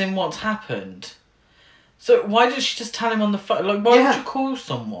tells him what's happened. So why did she just tell him on the phone? Like, why would you call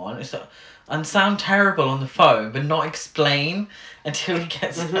someone and sound terrible on the phone, but not explain until he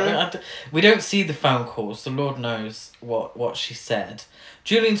gets home? We don't see the phone call, so Lord knows what she said.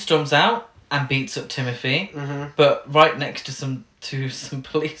 Julian storms out and beats up Timothy, but right next to some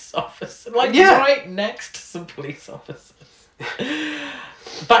police officers. Right next to some police officers.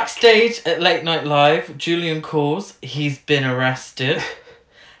 Backstage at Late Night Live, Julian calls. He's been arrested.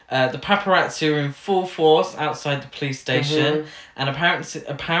 The paparazzi are in full force outside the police station, and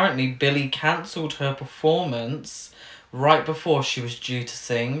apparently Billy cancelled her performance right before she was due to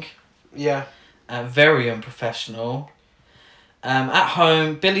sing. Yeah. Very unprofessional. At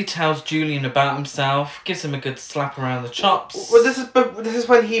home, Billy tells Julian about himself, gives him a good slap around the chops. Well, this is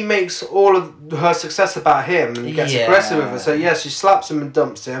when he makes all of her success about him and gets aggressive with her. So she slaps him and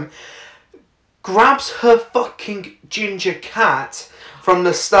dumps him, grabs her fucking ginger cat from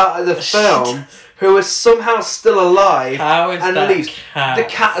the start of the film, who is somehow still alive, and leaves. The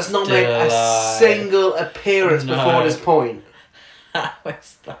cat has not made a single appearance before this point. How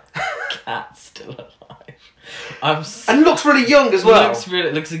is that cat still alive? And looks really young as well.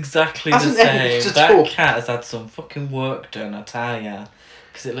 Looks exactly the same. That cat has had some fucking work done, I tell ya.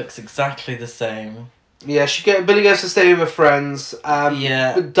 Because it looks exactly the same. Yeah, Billy goes to stay with her friends.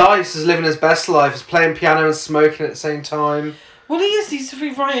 But Dice is living his best life. He's playing piano and smoking at the same time. Well, he is. He's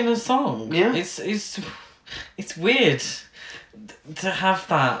rewriting a song. Yeah. It's weird to have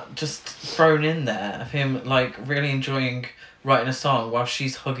that just thrown in there of him like really enjoying writing a song while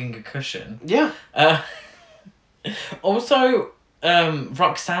she's hugging a cushion. Yeah. Also,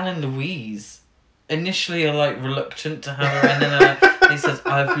 Roxanne and Louise initially are like reluctant to have her, and then he says,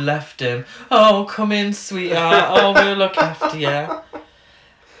 "I've left him. Oh, come in, sweetheart. Oh, we'll look after you."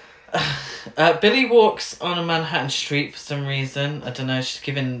 Billy walks on a Manhattan street for some reason. I don't know. She's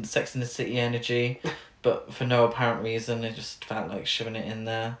giving Sex and the City energy, but for no apparent reason. It just felt like shoving it in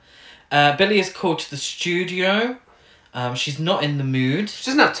there. Billy is called to the studio. She's not in the mood.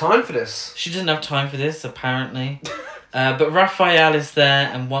 She doesn't have time for this. She doesn't have time for this, apparently. But Raphael is there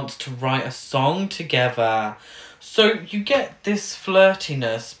and wants to write a song together. So you get this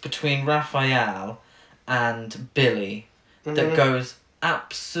flirtiness between Raphael and Billy that goes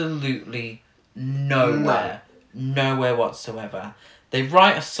absolutely nowhere. Nowhere whatsoever. They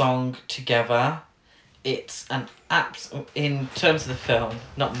write a song together. It's an in terms of the film,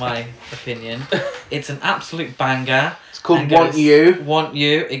 not my opinion, it's an absolute banger. It's called Want You. Want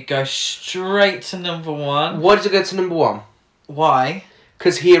You. It goes straight to number 1. Why does it go to number 1? Why?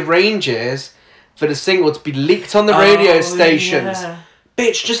 Because he arranges for the single to be leaked on the radio stations. Yeah.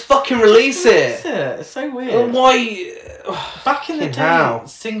 Bitch, just fucking release it. It's so weird. Why? Back in the day,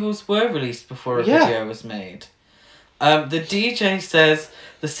 singles were released before a video was made. The DJ says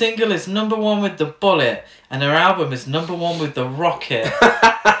the single is number 1 with The Bullet and her album is number 1 with The Rocket.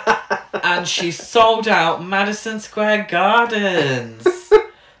 And she sold out Madison Square Gardens.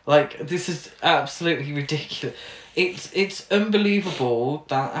 Like, this is absolutely ridiculous. It's unbelievable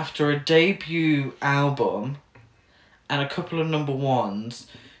that after a debut album and a couple of number 1s,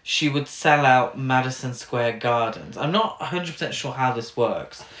 she would sell out Madison Square Gardens. I'm not 100% sure how this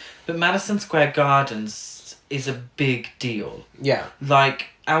works, but Madison Square Gardens is a big deal. Yeah. Like,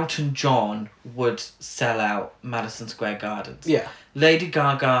 Elton John would sell out Madison Square Gardens. Yeah. Lady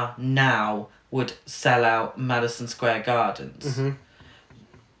Gaga now would sell out Madison Square Gardens. Mm-hmm.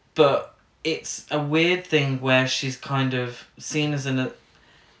 But it's a weird thing where she's kind of seen as a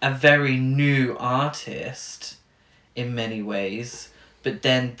very new artist in many ways, but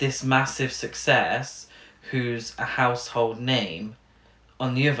then this massive success, who's a household name,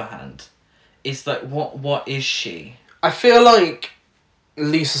 on the other hand, it's like, what is she? I feel like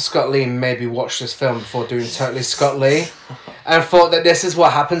Lisa Scott-Lee maybe watched this film before doing Totally Scott-Lee and thought that this is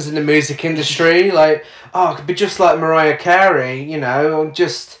what happens in the music industry. Like, oh, it could be just like Mariah Carey, you know,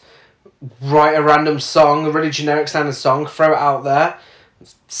 just write a random song, a really generic sounding song, throw it out there,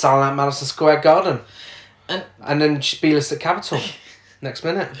 sound like Madison Square Garden. And then just be listed at Capitol next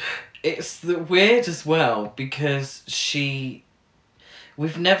minute. It's weird as well because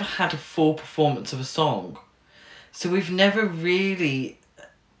we've never had a full performance of a song. So we've never really...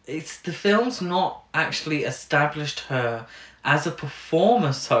 the film's not actually established her as a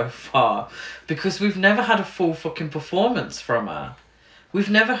performer so far because we've never had a full fucking performance from her. We've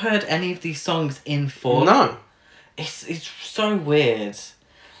never heard any of these songs in full. No. It's so weird.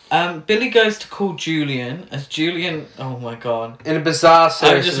 Billy goes to call Julian as Julian... Oh my god. In a bizarre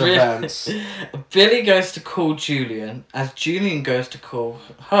series of events. Billy goes to call Julian as Julian goes to call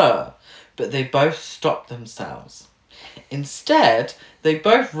her, but they both stop themselves. Instead, they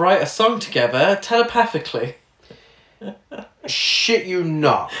both write a song together telepathically. Shit you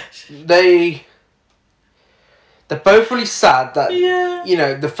not. They're both really sad that, you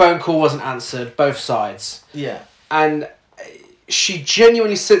know, the phone call wasn't answered, both sides. Yeah. And she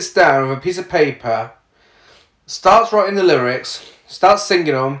genuinely sits down with a piece of paper, starts writing the lyrics, starts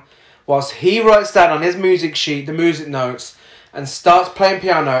singing them, whilst he writes down on his music sheet the music notes and starts playing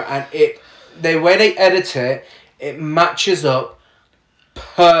piano, and the way they edit it, it matches up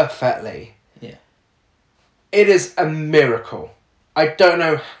perfectly. Yeah. It is a miracle. I don't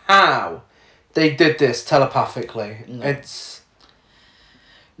know how they did this telepathically.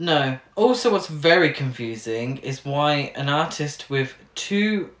 No. Also, what's very confusing is why an artist with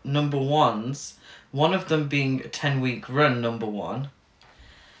 2 number 1s, one of them being a 10-week run number 1,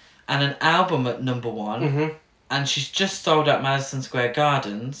 and an album at number 1, and she's just sold out Madison Square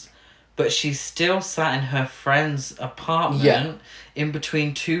Gardens, but she's still sat in her friend's apartment in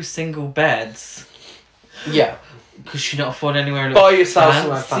between 2 single beds. Yeah. Because she not afford anywhere buy yourself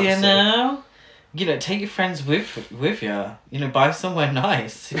somewhere fancy. You know? You know, take your friends with you. You know, buy somewhere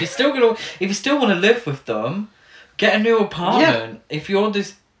nice. If you still want to live with them, get a new apartment. Yeah. If you're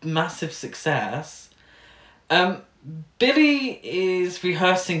this massive success, Billy is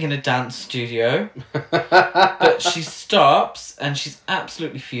rehearsing in a dance studio, but she stops and she's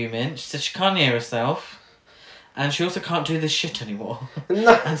absolutely fuming. She says she can't hear herself, and she also can't do this shit anymore.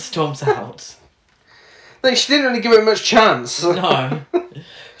 No. And storms out. Like, she didn't really give it much chance. No.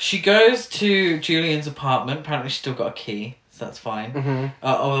 She goes to Julian's apartment. Apparently she's still got a key, so that's fine.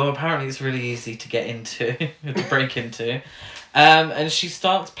 Although apparently it's really easy to get into, to break into. And she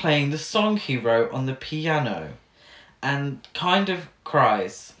starts playing the song he wrote on the piano and kind of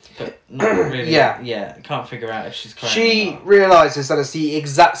cries, but not really. Yeah, can't figure out if she's crying. She realises that it's the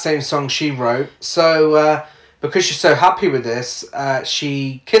exact same song she wrote, so because she's so happy with this,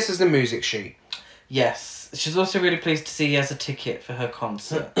 she kisses the music sheet. Yes. She's also really pleased to see he has a ticket for her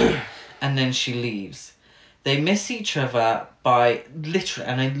concert. And then she leaves. They miss each other by literally,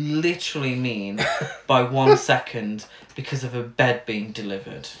 and I literally mean by 1 second, because of a bed being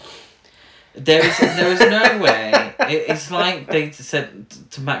delivered. There is no way. It's like they said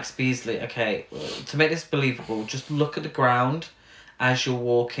to Max Beasley, okay, to make this believable, just look at the ground as you're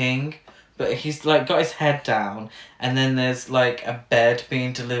walking. But he's like got his head down, and then there's like a bed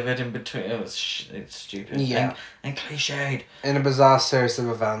being delivered in between. It's stupid. Yeah. And cliched. In a bizarre series of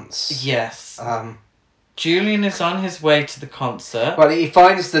events. Yes. Julian is on his way to the concert. Well, he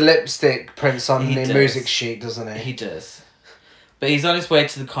finds the lipstick prints on He the does. music sheet, doesn't he? He does. But he's on his way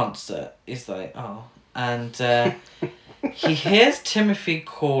to the concert. He's like, oh. And he hears Timothy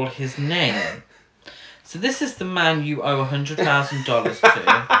call his name. So this is the man you owe $100,000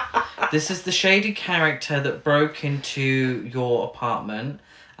 to. This is the shady character that broke into your apartment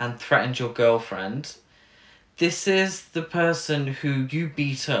and threatened your girlfriend. This is the person who you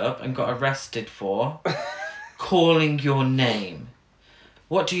beat up and got arrested for calling your name.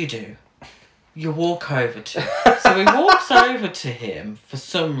 What do? You walk over to him. So he walks over to him for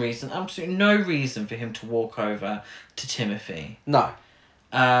some reason. Absolutely no reason for him to walk over to Timothy. No.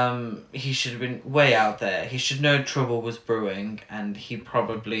 He should have been way out there. He should know trouble was brewing, and he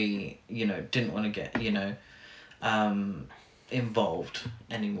probably, didn't want to get, involved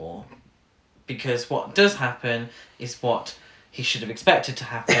anymore. Because what does happen is what he should have expected to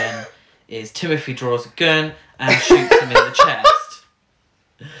happen is Timothy draws a gun and shoots him in the chest.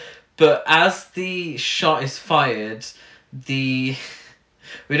 But as the shot is fired, we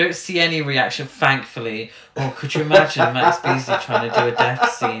don't see any reaction, thankfully. Or could you imagine Max Beasley trying to do a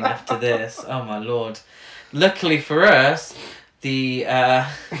death scene after this? Oh my lord. Luckily for us, the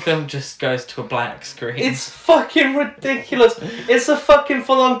film just goes to a black screen. It's fucking ridiculous. It's a fucking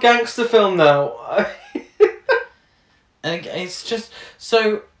full-on gangster film now. And it's just...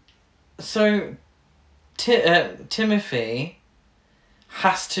 So Timothy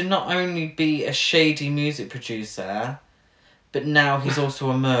has to not only be a shady music producer, but now he's also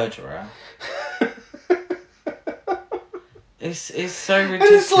a murderer. It's so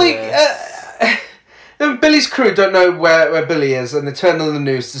ridiculous. It's like... Billy's crew don't know where Billy is, and they turn on the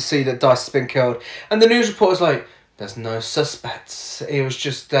news to see that Dice has been killed. And the news reporter's like, there's no suspects. It was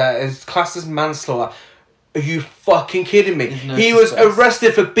just it's classed as manslaughter. Are you fucking kidding me? No he suspects. was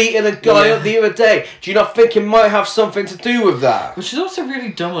arrested for beating a guy up the other day. Do you not think it might have something to do with that? Which is also really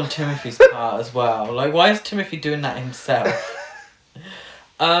dumb on Timothy's part as well. Like, why is Timothy doing that himself?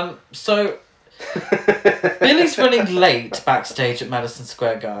 So Billy's running late backstage at Madison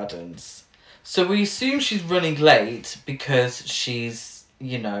Square Gardens. So we assume she's running late because she's,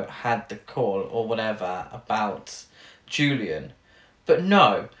 had the call or whatever about Julian. But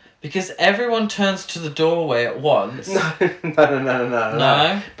no, because everyone turns to the doorway at once.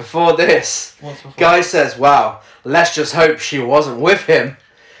 No. Before this, What's before? Guy says, wow, let's just hope she wasn't with him.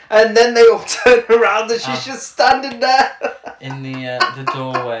 And then they all turn around and she's just standing there. In the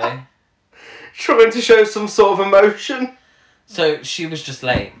doorway. Trying to show some sort of emotion. So she was just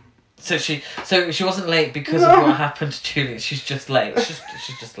late. So she wasn't late because of what happened to Julian. She's just late. She's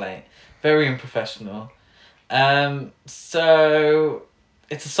just late. Very unprofessional. So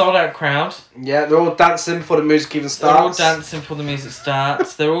it's a sold out crowd. Yeah, they're all dancing before the music even starts. They're all dancing before the music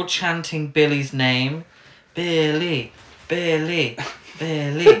starts. They're all chanting Billy's name. Billy, Billy,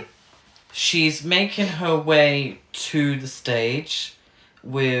 Billy. She's making her way to the stage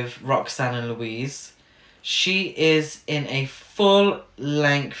with Roxanne and Louise. She is in a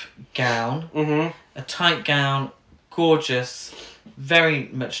full-length gown. Mm-hmm. A tight gown, gorgeous, very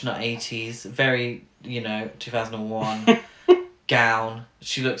much not 80s, very, 2001 gown.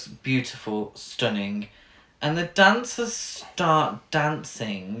 She looks beautiful, stunning. And the dancers start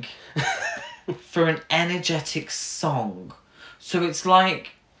dancing for an energetic song. So it's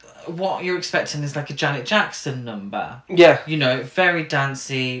like, what you're expecting is like a Janet Jackson number. Yeah. Very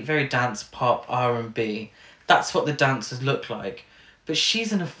dancey, very dance pop, R&B. That's what the dancers look like. But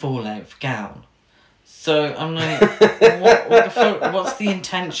she's in a full-length gown. So I'm like, what the fuck? What's the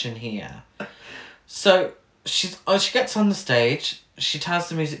intention here? So she gets on the stage, she tells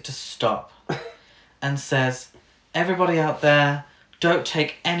the music to stop and says, everybody out there, don't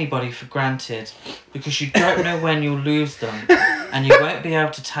take anybody for granted because you don't know when you'll lose them and you won't be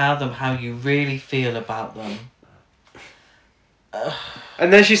able to tell them how you really feel about them.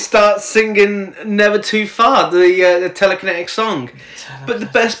 And then she starts singing Never Too Far, the telekinetic song. But the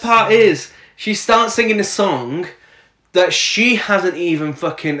best part is, she starts singing a song that she hasn't even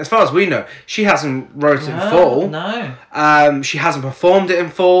fucking, as far as we know, she hasn't wrote it in full. No. She hasn't performed it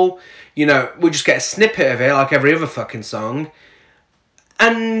in full. We just get a snippet of it like every other fucking song.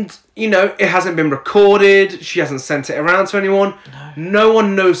 And, it hasn't been recorded. She hasn't sent it around to anyone. No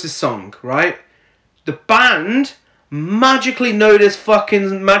one knows this song, right? The band magically know this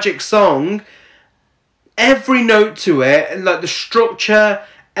fucking magic song. Every note to it, and like the structure,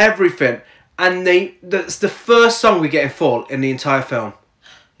 everything. And that's the first song we get in full in the entire film.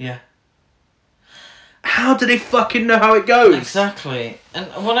 Yeah. How do they fucking know how it goes? Exactly. And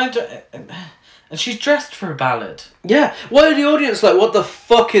what I do... And she's dressed for a ballad. Yeah. Why are the audience like, what the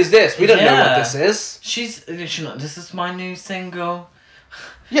fuck is this? We don't know what this is. She's like, this is my new single.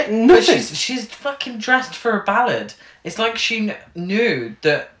 Yeah, nothing. But she's fucking dressed for a ballad. It's like she knew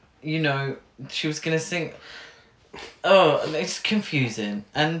that, you know, she was going to sing... Oh, it's confusing.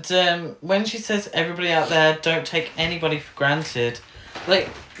 And when she says, everybody out there, don't take anybody for granted... Like,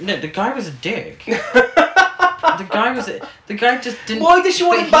 no, the guy was a dick. The guy just didn't... Why did she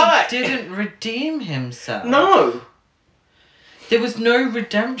want him back? He didn't redeem himself. No. There was no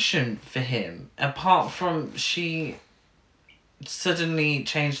redemption for him, apart from she suddenly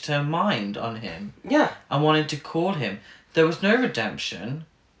changed her mind on him. Yeah. And wanted to call him. There was no redemption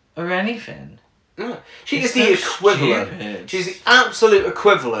or anything. No. She is the equivalent. Stupid. She's the absolute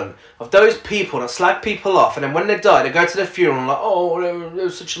equivalent of those people that slag people off, and then when they die, they go to the funeral and like, oh, they were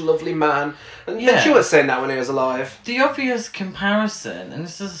such a lovely man. And she was saying that when he was alive. The obvious comparison, and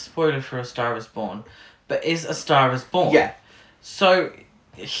this is a spoiler for A Star Is Born, but is A Star Is Born. Yeah. So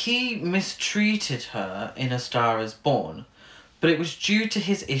he mistreated her in A Star Is Born, but it was due to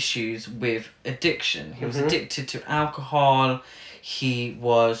his issues with addiction. He was addicted to alcohol. He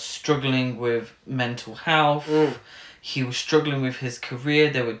was struggling with mental health. He was struggling with his career.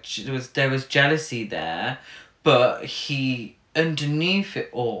 There was jealousy there, but he, underneath it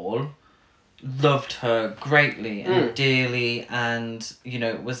all, loved her greatly and dearly, and you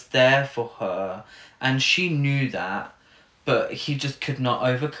know, was there for her, and she knew that, but he just could not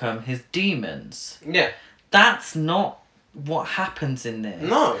overcome his demons. Yeah. That's not what happens in this.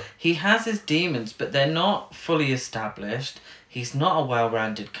 No. He has his demons, but they're not fully established. He's not a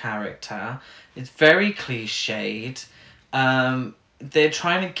well-rounded character. It's very cliched. They're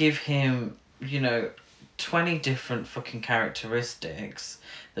trying to give him, 20 different fucking characteristics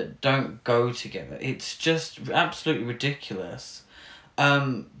that don't go together. It's just absolutely ridiculous.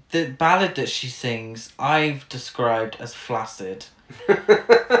 The ballad that she sings, I've described as flaccid.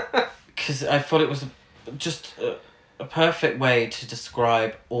 Because I thought it was just a perfect way to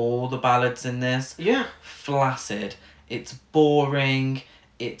describe all the ballads in this. Yeah. Flaccid. It's boring.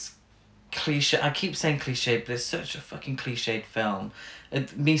 It's cliche. I keep saying cliche, but it's such a fucking cliched film.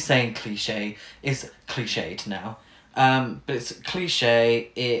 Me saying cliche is cliched now. But it's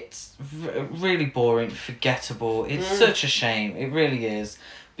cliche. It's really boring, forgettable. It's such a shame. It really is,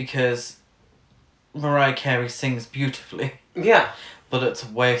 because Mariah Carey sings beautifully. Yeah. But it's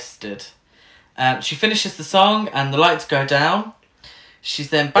wasted. She finishes the song and the lights go down. She's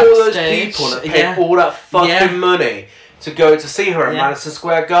then backstage. All those people that paid all that fucking money to go to see her at Madison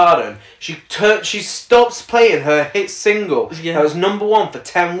Square Garden. She stops playing her hit single that was #1 for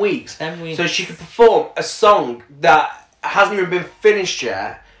 10 weeks. 10 weeks. So she could perform a song that hasn't even been finished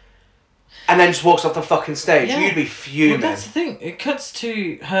yet, and then just walks off the fucking stage. Yeah. You'd be fuming. Well, that's the thing. It cuts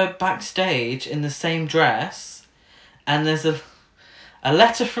to her backstage in the same dress, and there's a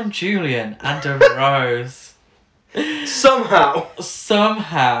letter from Julian and a rose. Somehow.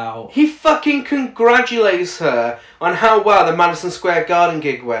 He fucking congratulates her on how well the Madison Square Garden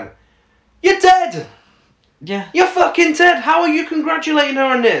gig went. You're dead! Yeah. You're fucking dead! How are you congratulating her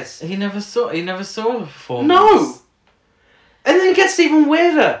on this? He never saw the performance. No! And then it gets even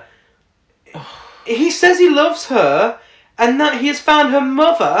weirder. He says he loves her and that he has found her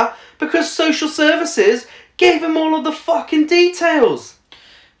mother because social services gave him all of the fucking details.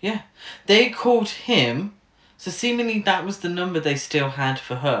 Yeah. They called him... So seemingly that was the number they still had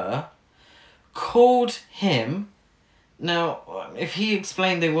for her. Called him. Now, if he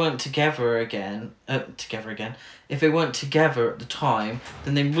explained they weren't together again, if they weren't together at the time,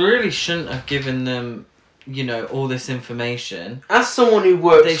 then they really shouldn't have given them, all this information. As someone who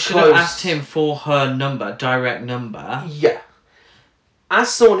works they should have asked him for her number, direct number. Yeah.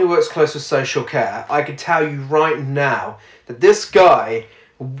 As someone who works close with social care, I can tell you right now that this guy...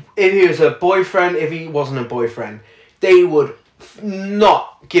 If he was a boyfriend, if he wasn't a boyfriend, they would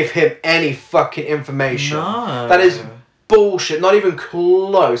not give him any fucking information. No. That is bullshit. Not even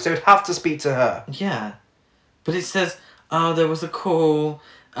close. They would have to speak to her. Yeah. But it says, there was a call.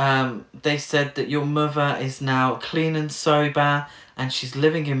 They said that your mother is now clean and sober and she's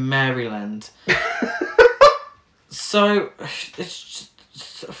living in Maryland. So, it's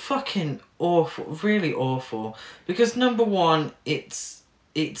just fucking awful. Really awful. Because number one, it's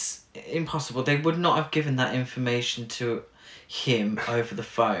impossible. They would not have given that information to him over the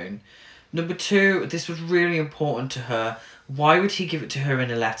phone. Number two, this was really important to her. Why would he give it to her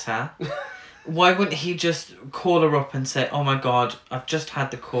in a letter? Why wouldn't he just call her up and say, oh my God, I've just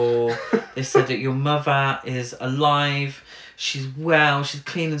had the call. They said that your mother is alive. She's well, she's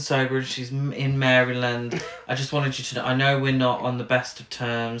clean and sober, and she's in Maryland. I just wanted you to know, I know we're not on the best of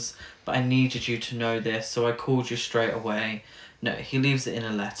terms, but I needed you to know this, so I called you straight away. No, he leaves it in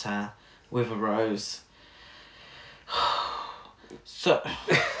a letter with a rose. So,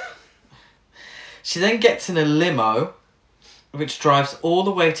 she then gets in a limo, which drives all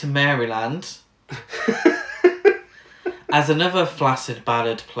the way to Maryland, as another flaccid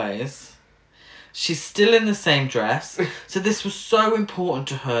ballad plays. She's still in the same dress. So this was so important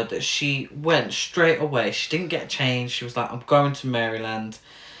to her that she went straight away. She didn't get changed. She was like, I'm going to Maryland.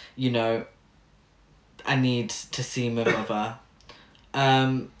 You know, I need to see my mother.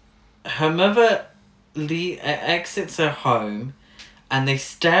 Her mother exits her home and they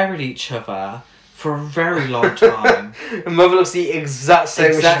stare at each other for a very long time. Her mother looks the exact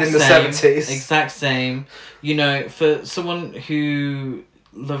same as she did in the 70s. Exact same. You know, for someone who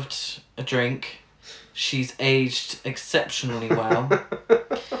loved a drink, she's aged exceptionally well.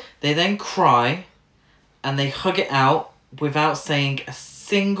 They then cry and they hug it out without saying a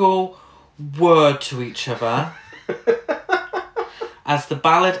single word to each other as the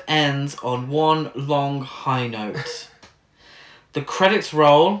ballad ends on one long high note. The credits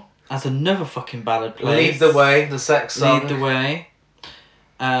roll as another fucking ballad plays. Lead the way, the sex song. Lead the way.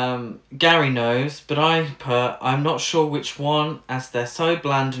 Gary knows, but I'm not sure which one, as they're so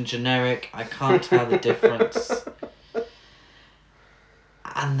bland and generic, I can't tell the difference.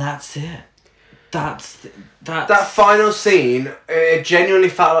 And that's it. That's that final scene. It genuinely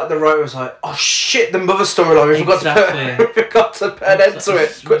felt like the writer was like, "Oh shit, the mother storyline. We forgot to put an end to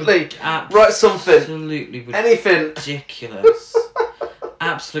it quickly. Write something. Absolutely anything. Ridiculous.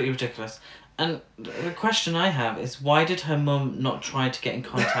 Absolutely ridiculous." And the question I have is, why did her mum not try to get in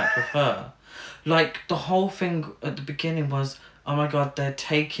contact with her? Like, the whole thing at the beginning was, oh my god, they're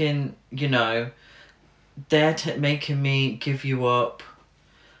taking, you know, they're making me give you up.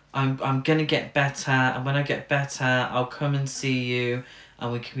 I'm gonna get better, and when I get better, I'll come and see you,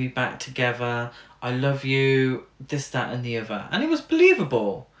 and we can be back together. I love you, this, that, and the other. And it was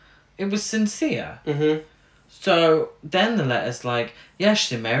believable. It was sincere. Mm-hmm. So then the letter's like, yeah,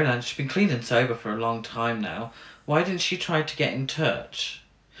 she's in Maryland. She's been clean and sober for a long time now. Why didn't she try to get in touch?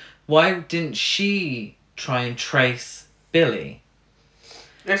 Why didn't she try and trace Billy?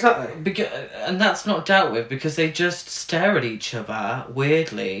 Exactly. And that's not dealt with because they just stare at each other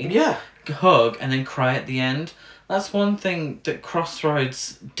weirdly. Yeah. Hug and then cry at the end. That's one thing that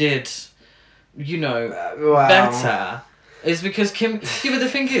Crossroads did, you know, better. Is because Kim... Yeah, but the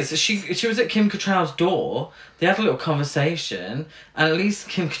thing is, she was at Kim Cattrall's door, they had a little conversation, and at least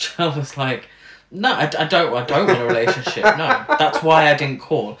Kim Cattrall was like, no, I don't want a relationship, no. That's why I didn't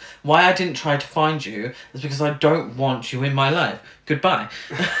call. Why I didn't try to find you is because I don't want you in my life. Goodbye.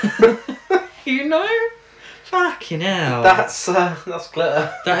 You know? Fucking hell. That's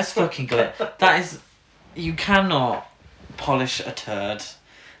glitter. That is fucking glitter. That is... You cannot polish a turd.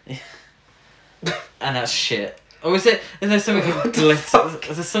 And that's shit. Or is there something called glitter?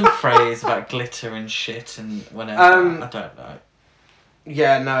 Is there some phrase about glitter and shit and whatever? I don't know.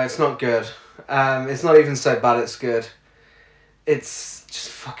 Yeah, no, it's not good. It's not even so bad it's good. It's just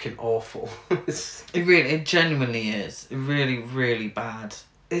fucking awful. It genuinely is. Really, really bad.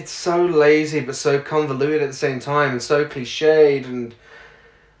 It's so lazy but so convoluted at the same time and so cliched, and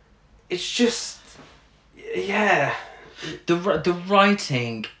it's just... Yeah. The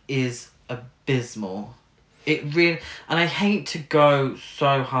writing is abysmal. It really... And I hate to go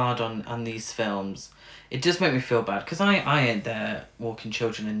so hard on these films. It does make me feel bad, because I ain't there walking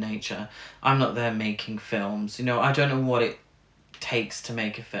children in nature. I'm not there making films. You know, I don't know what it takes to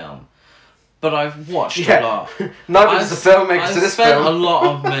make a film. But I've watched a lot. Neither does the filmmakers of this film. I've spent a lot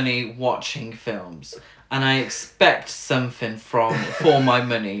of money watching films, and I expect something for my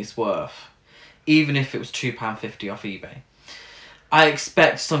money's worth. Even if it was £2.50 off eBay. I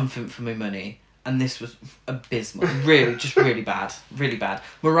expect something for my money. And this was abysmal. Really, just really bad. Really bad.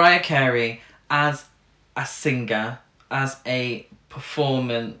 Mariah Carey, as a singer, as a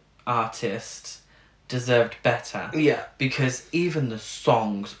performing artist, deserved better. Yeah. Because even the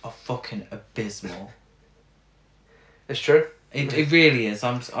songs are fucking abysmal. It's true. It really is.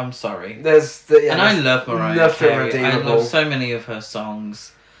 I'm sorry. And I love Mariah Carey. Redeemable. I love so many of her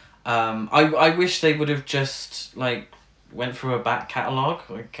songs. I wish they would have just went through a back catalogue.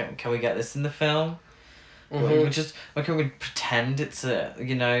 Can we get this in the film? Mm-hmm. Can we pretend it's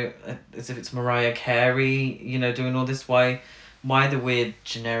as if it's Mariah Carey, doing all this? Why the weird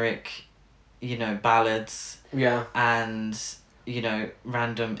generic, ballads? Yeah. And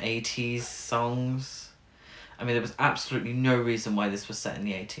random 80s songs. I mean, there was absolutely no reason why this was set in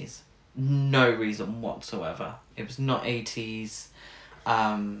the 80s. no reason whatsoever. It was not 80s.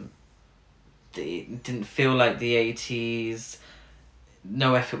 It didn't feel like the 80s.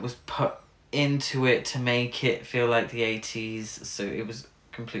 No effort was put into it to make it feel like the 80s, so it was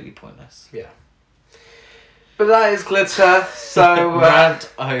completely pointless. Yeah. But that is Glitter, so...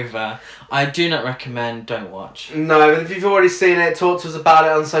 Rant over. I do not recommend, don't watch. No, if you've already seen it, talk to us about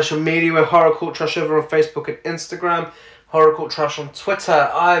it on social media. We're Horror Cult Trash over on Facebook and Instagram. Horror Cult Trash on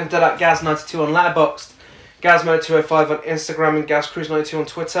Twitter. I'm dead at Gaz92 on Letterboxd. Gazmo205 on Instagram and GazCruise92 on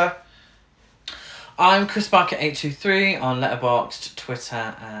Twitter. I'm Chris Barker 823 on Letterboxd,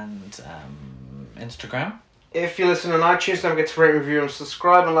 Twitter and Instagram. If you're listening on iTunes, don't forget to rate, review and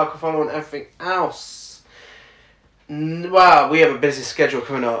subscribe and like and follow on everything else. Wow, we have a busy schedule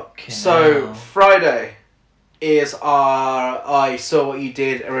coming up. So, Friday is our I Saw What You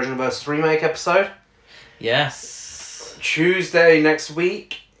Did original versus remake episode. Yes. Tuesday next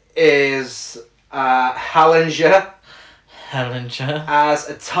week is Hallinger. As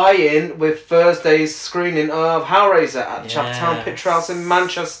a tie-in with Thursday's screening of Hellraiser at the Chapeltown Picture House in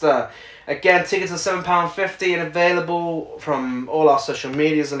Manchester. Again, tickets are £7.50 and available from all our social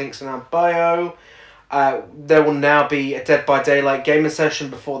medias. The links in our bio. There will now be a Dead by Daylight gaming session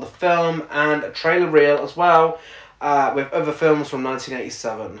before the film and a trailer reel as well with other films from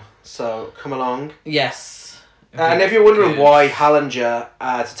 1987. So come along. Yes. And if you're wondering why Hallinger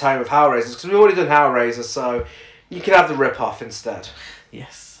to tie in with Hellraiser, because we've already done Hellraiser, so you can have the rip-off instead.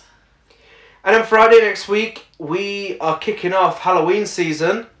 Yes. And then Friday next week, we are kicking off Halloween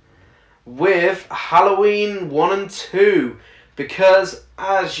season with Halloween 1 and 2. Because,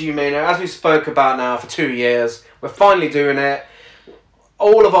 as you may know, as we spoke about now for 2 years, we're finally doing it.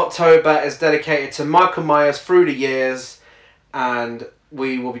 All of October is dedicated to Michael Myers through the years, and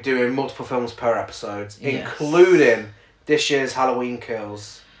we will be doing multiple films per episode, including this year's Halloween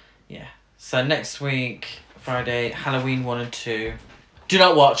Kills. Yeah. So next week, Friday, Halloween 1 and 2. Do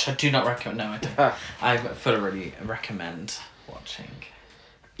not watch. I do not recommend. No, I don't. I fully recommend watching.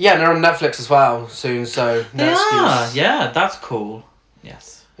 Yeah, and they're on Netflix as well soon, so no excuse. Yeah, that's cool.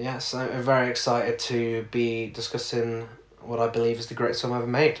 Yes. Yes, I'm very excited to be discussing what I believe is the greatest film ever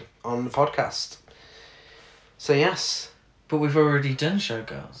made on the podcast. So yes. But we've already done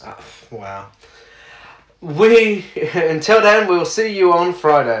Showgirls. Wow. Until then, we'll see you on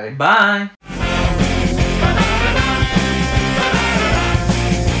Friday. Bye.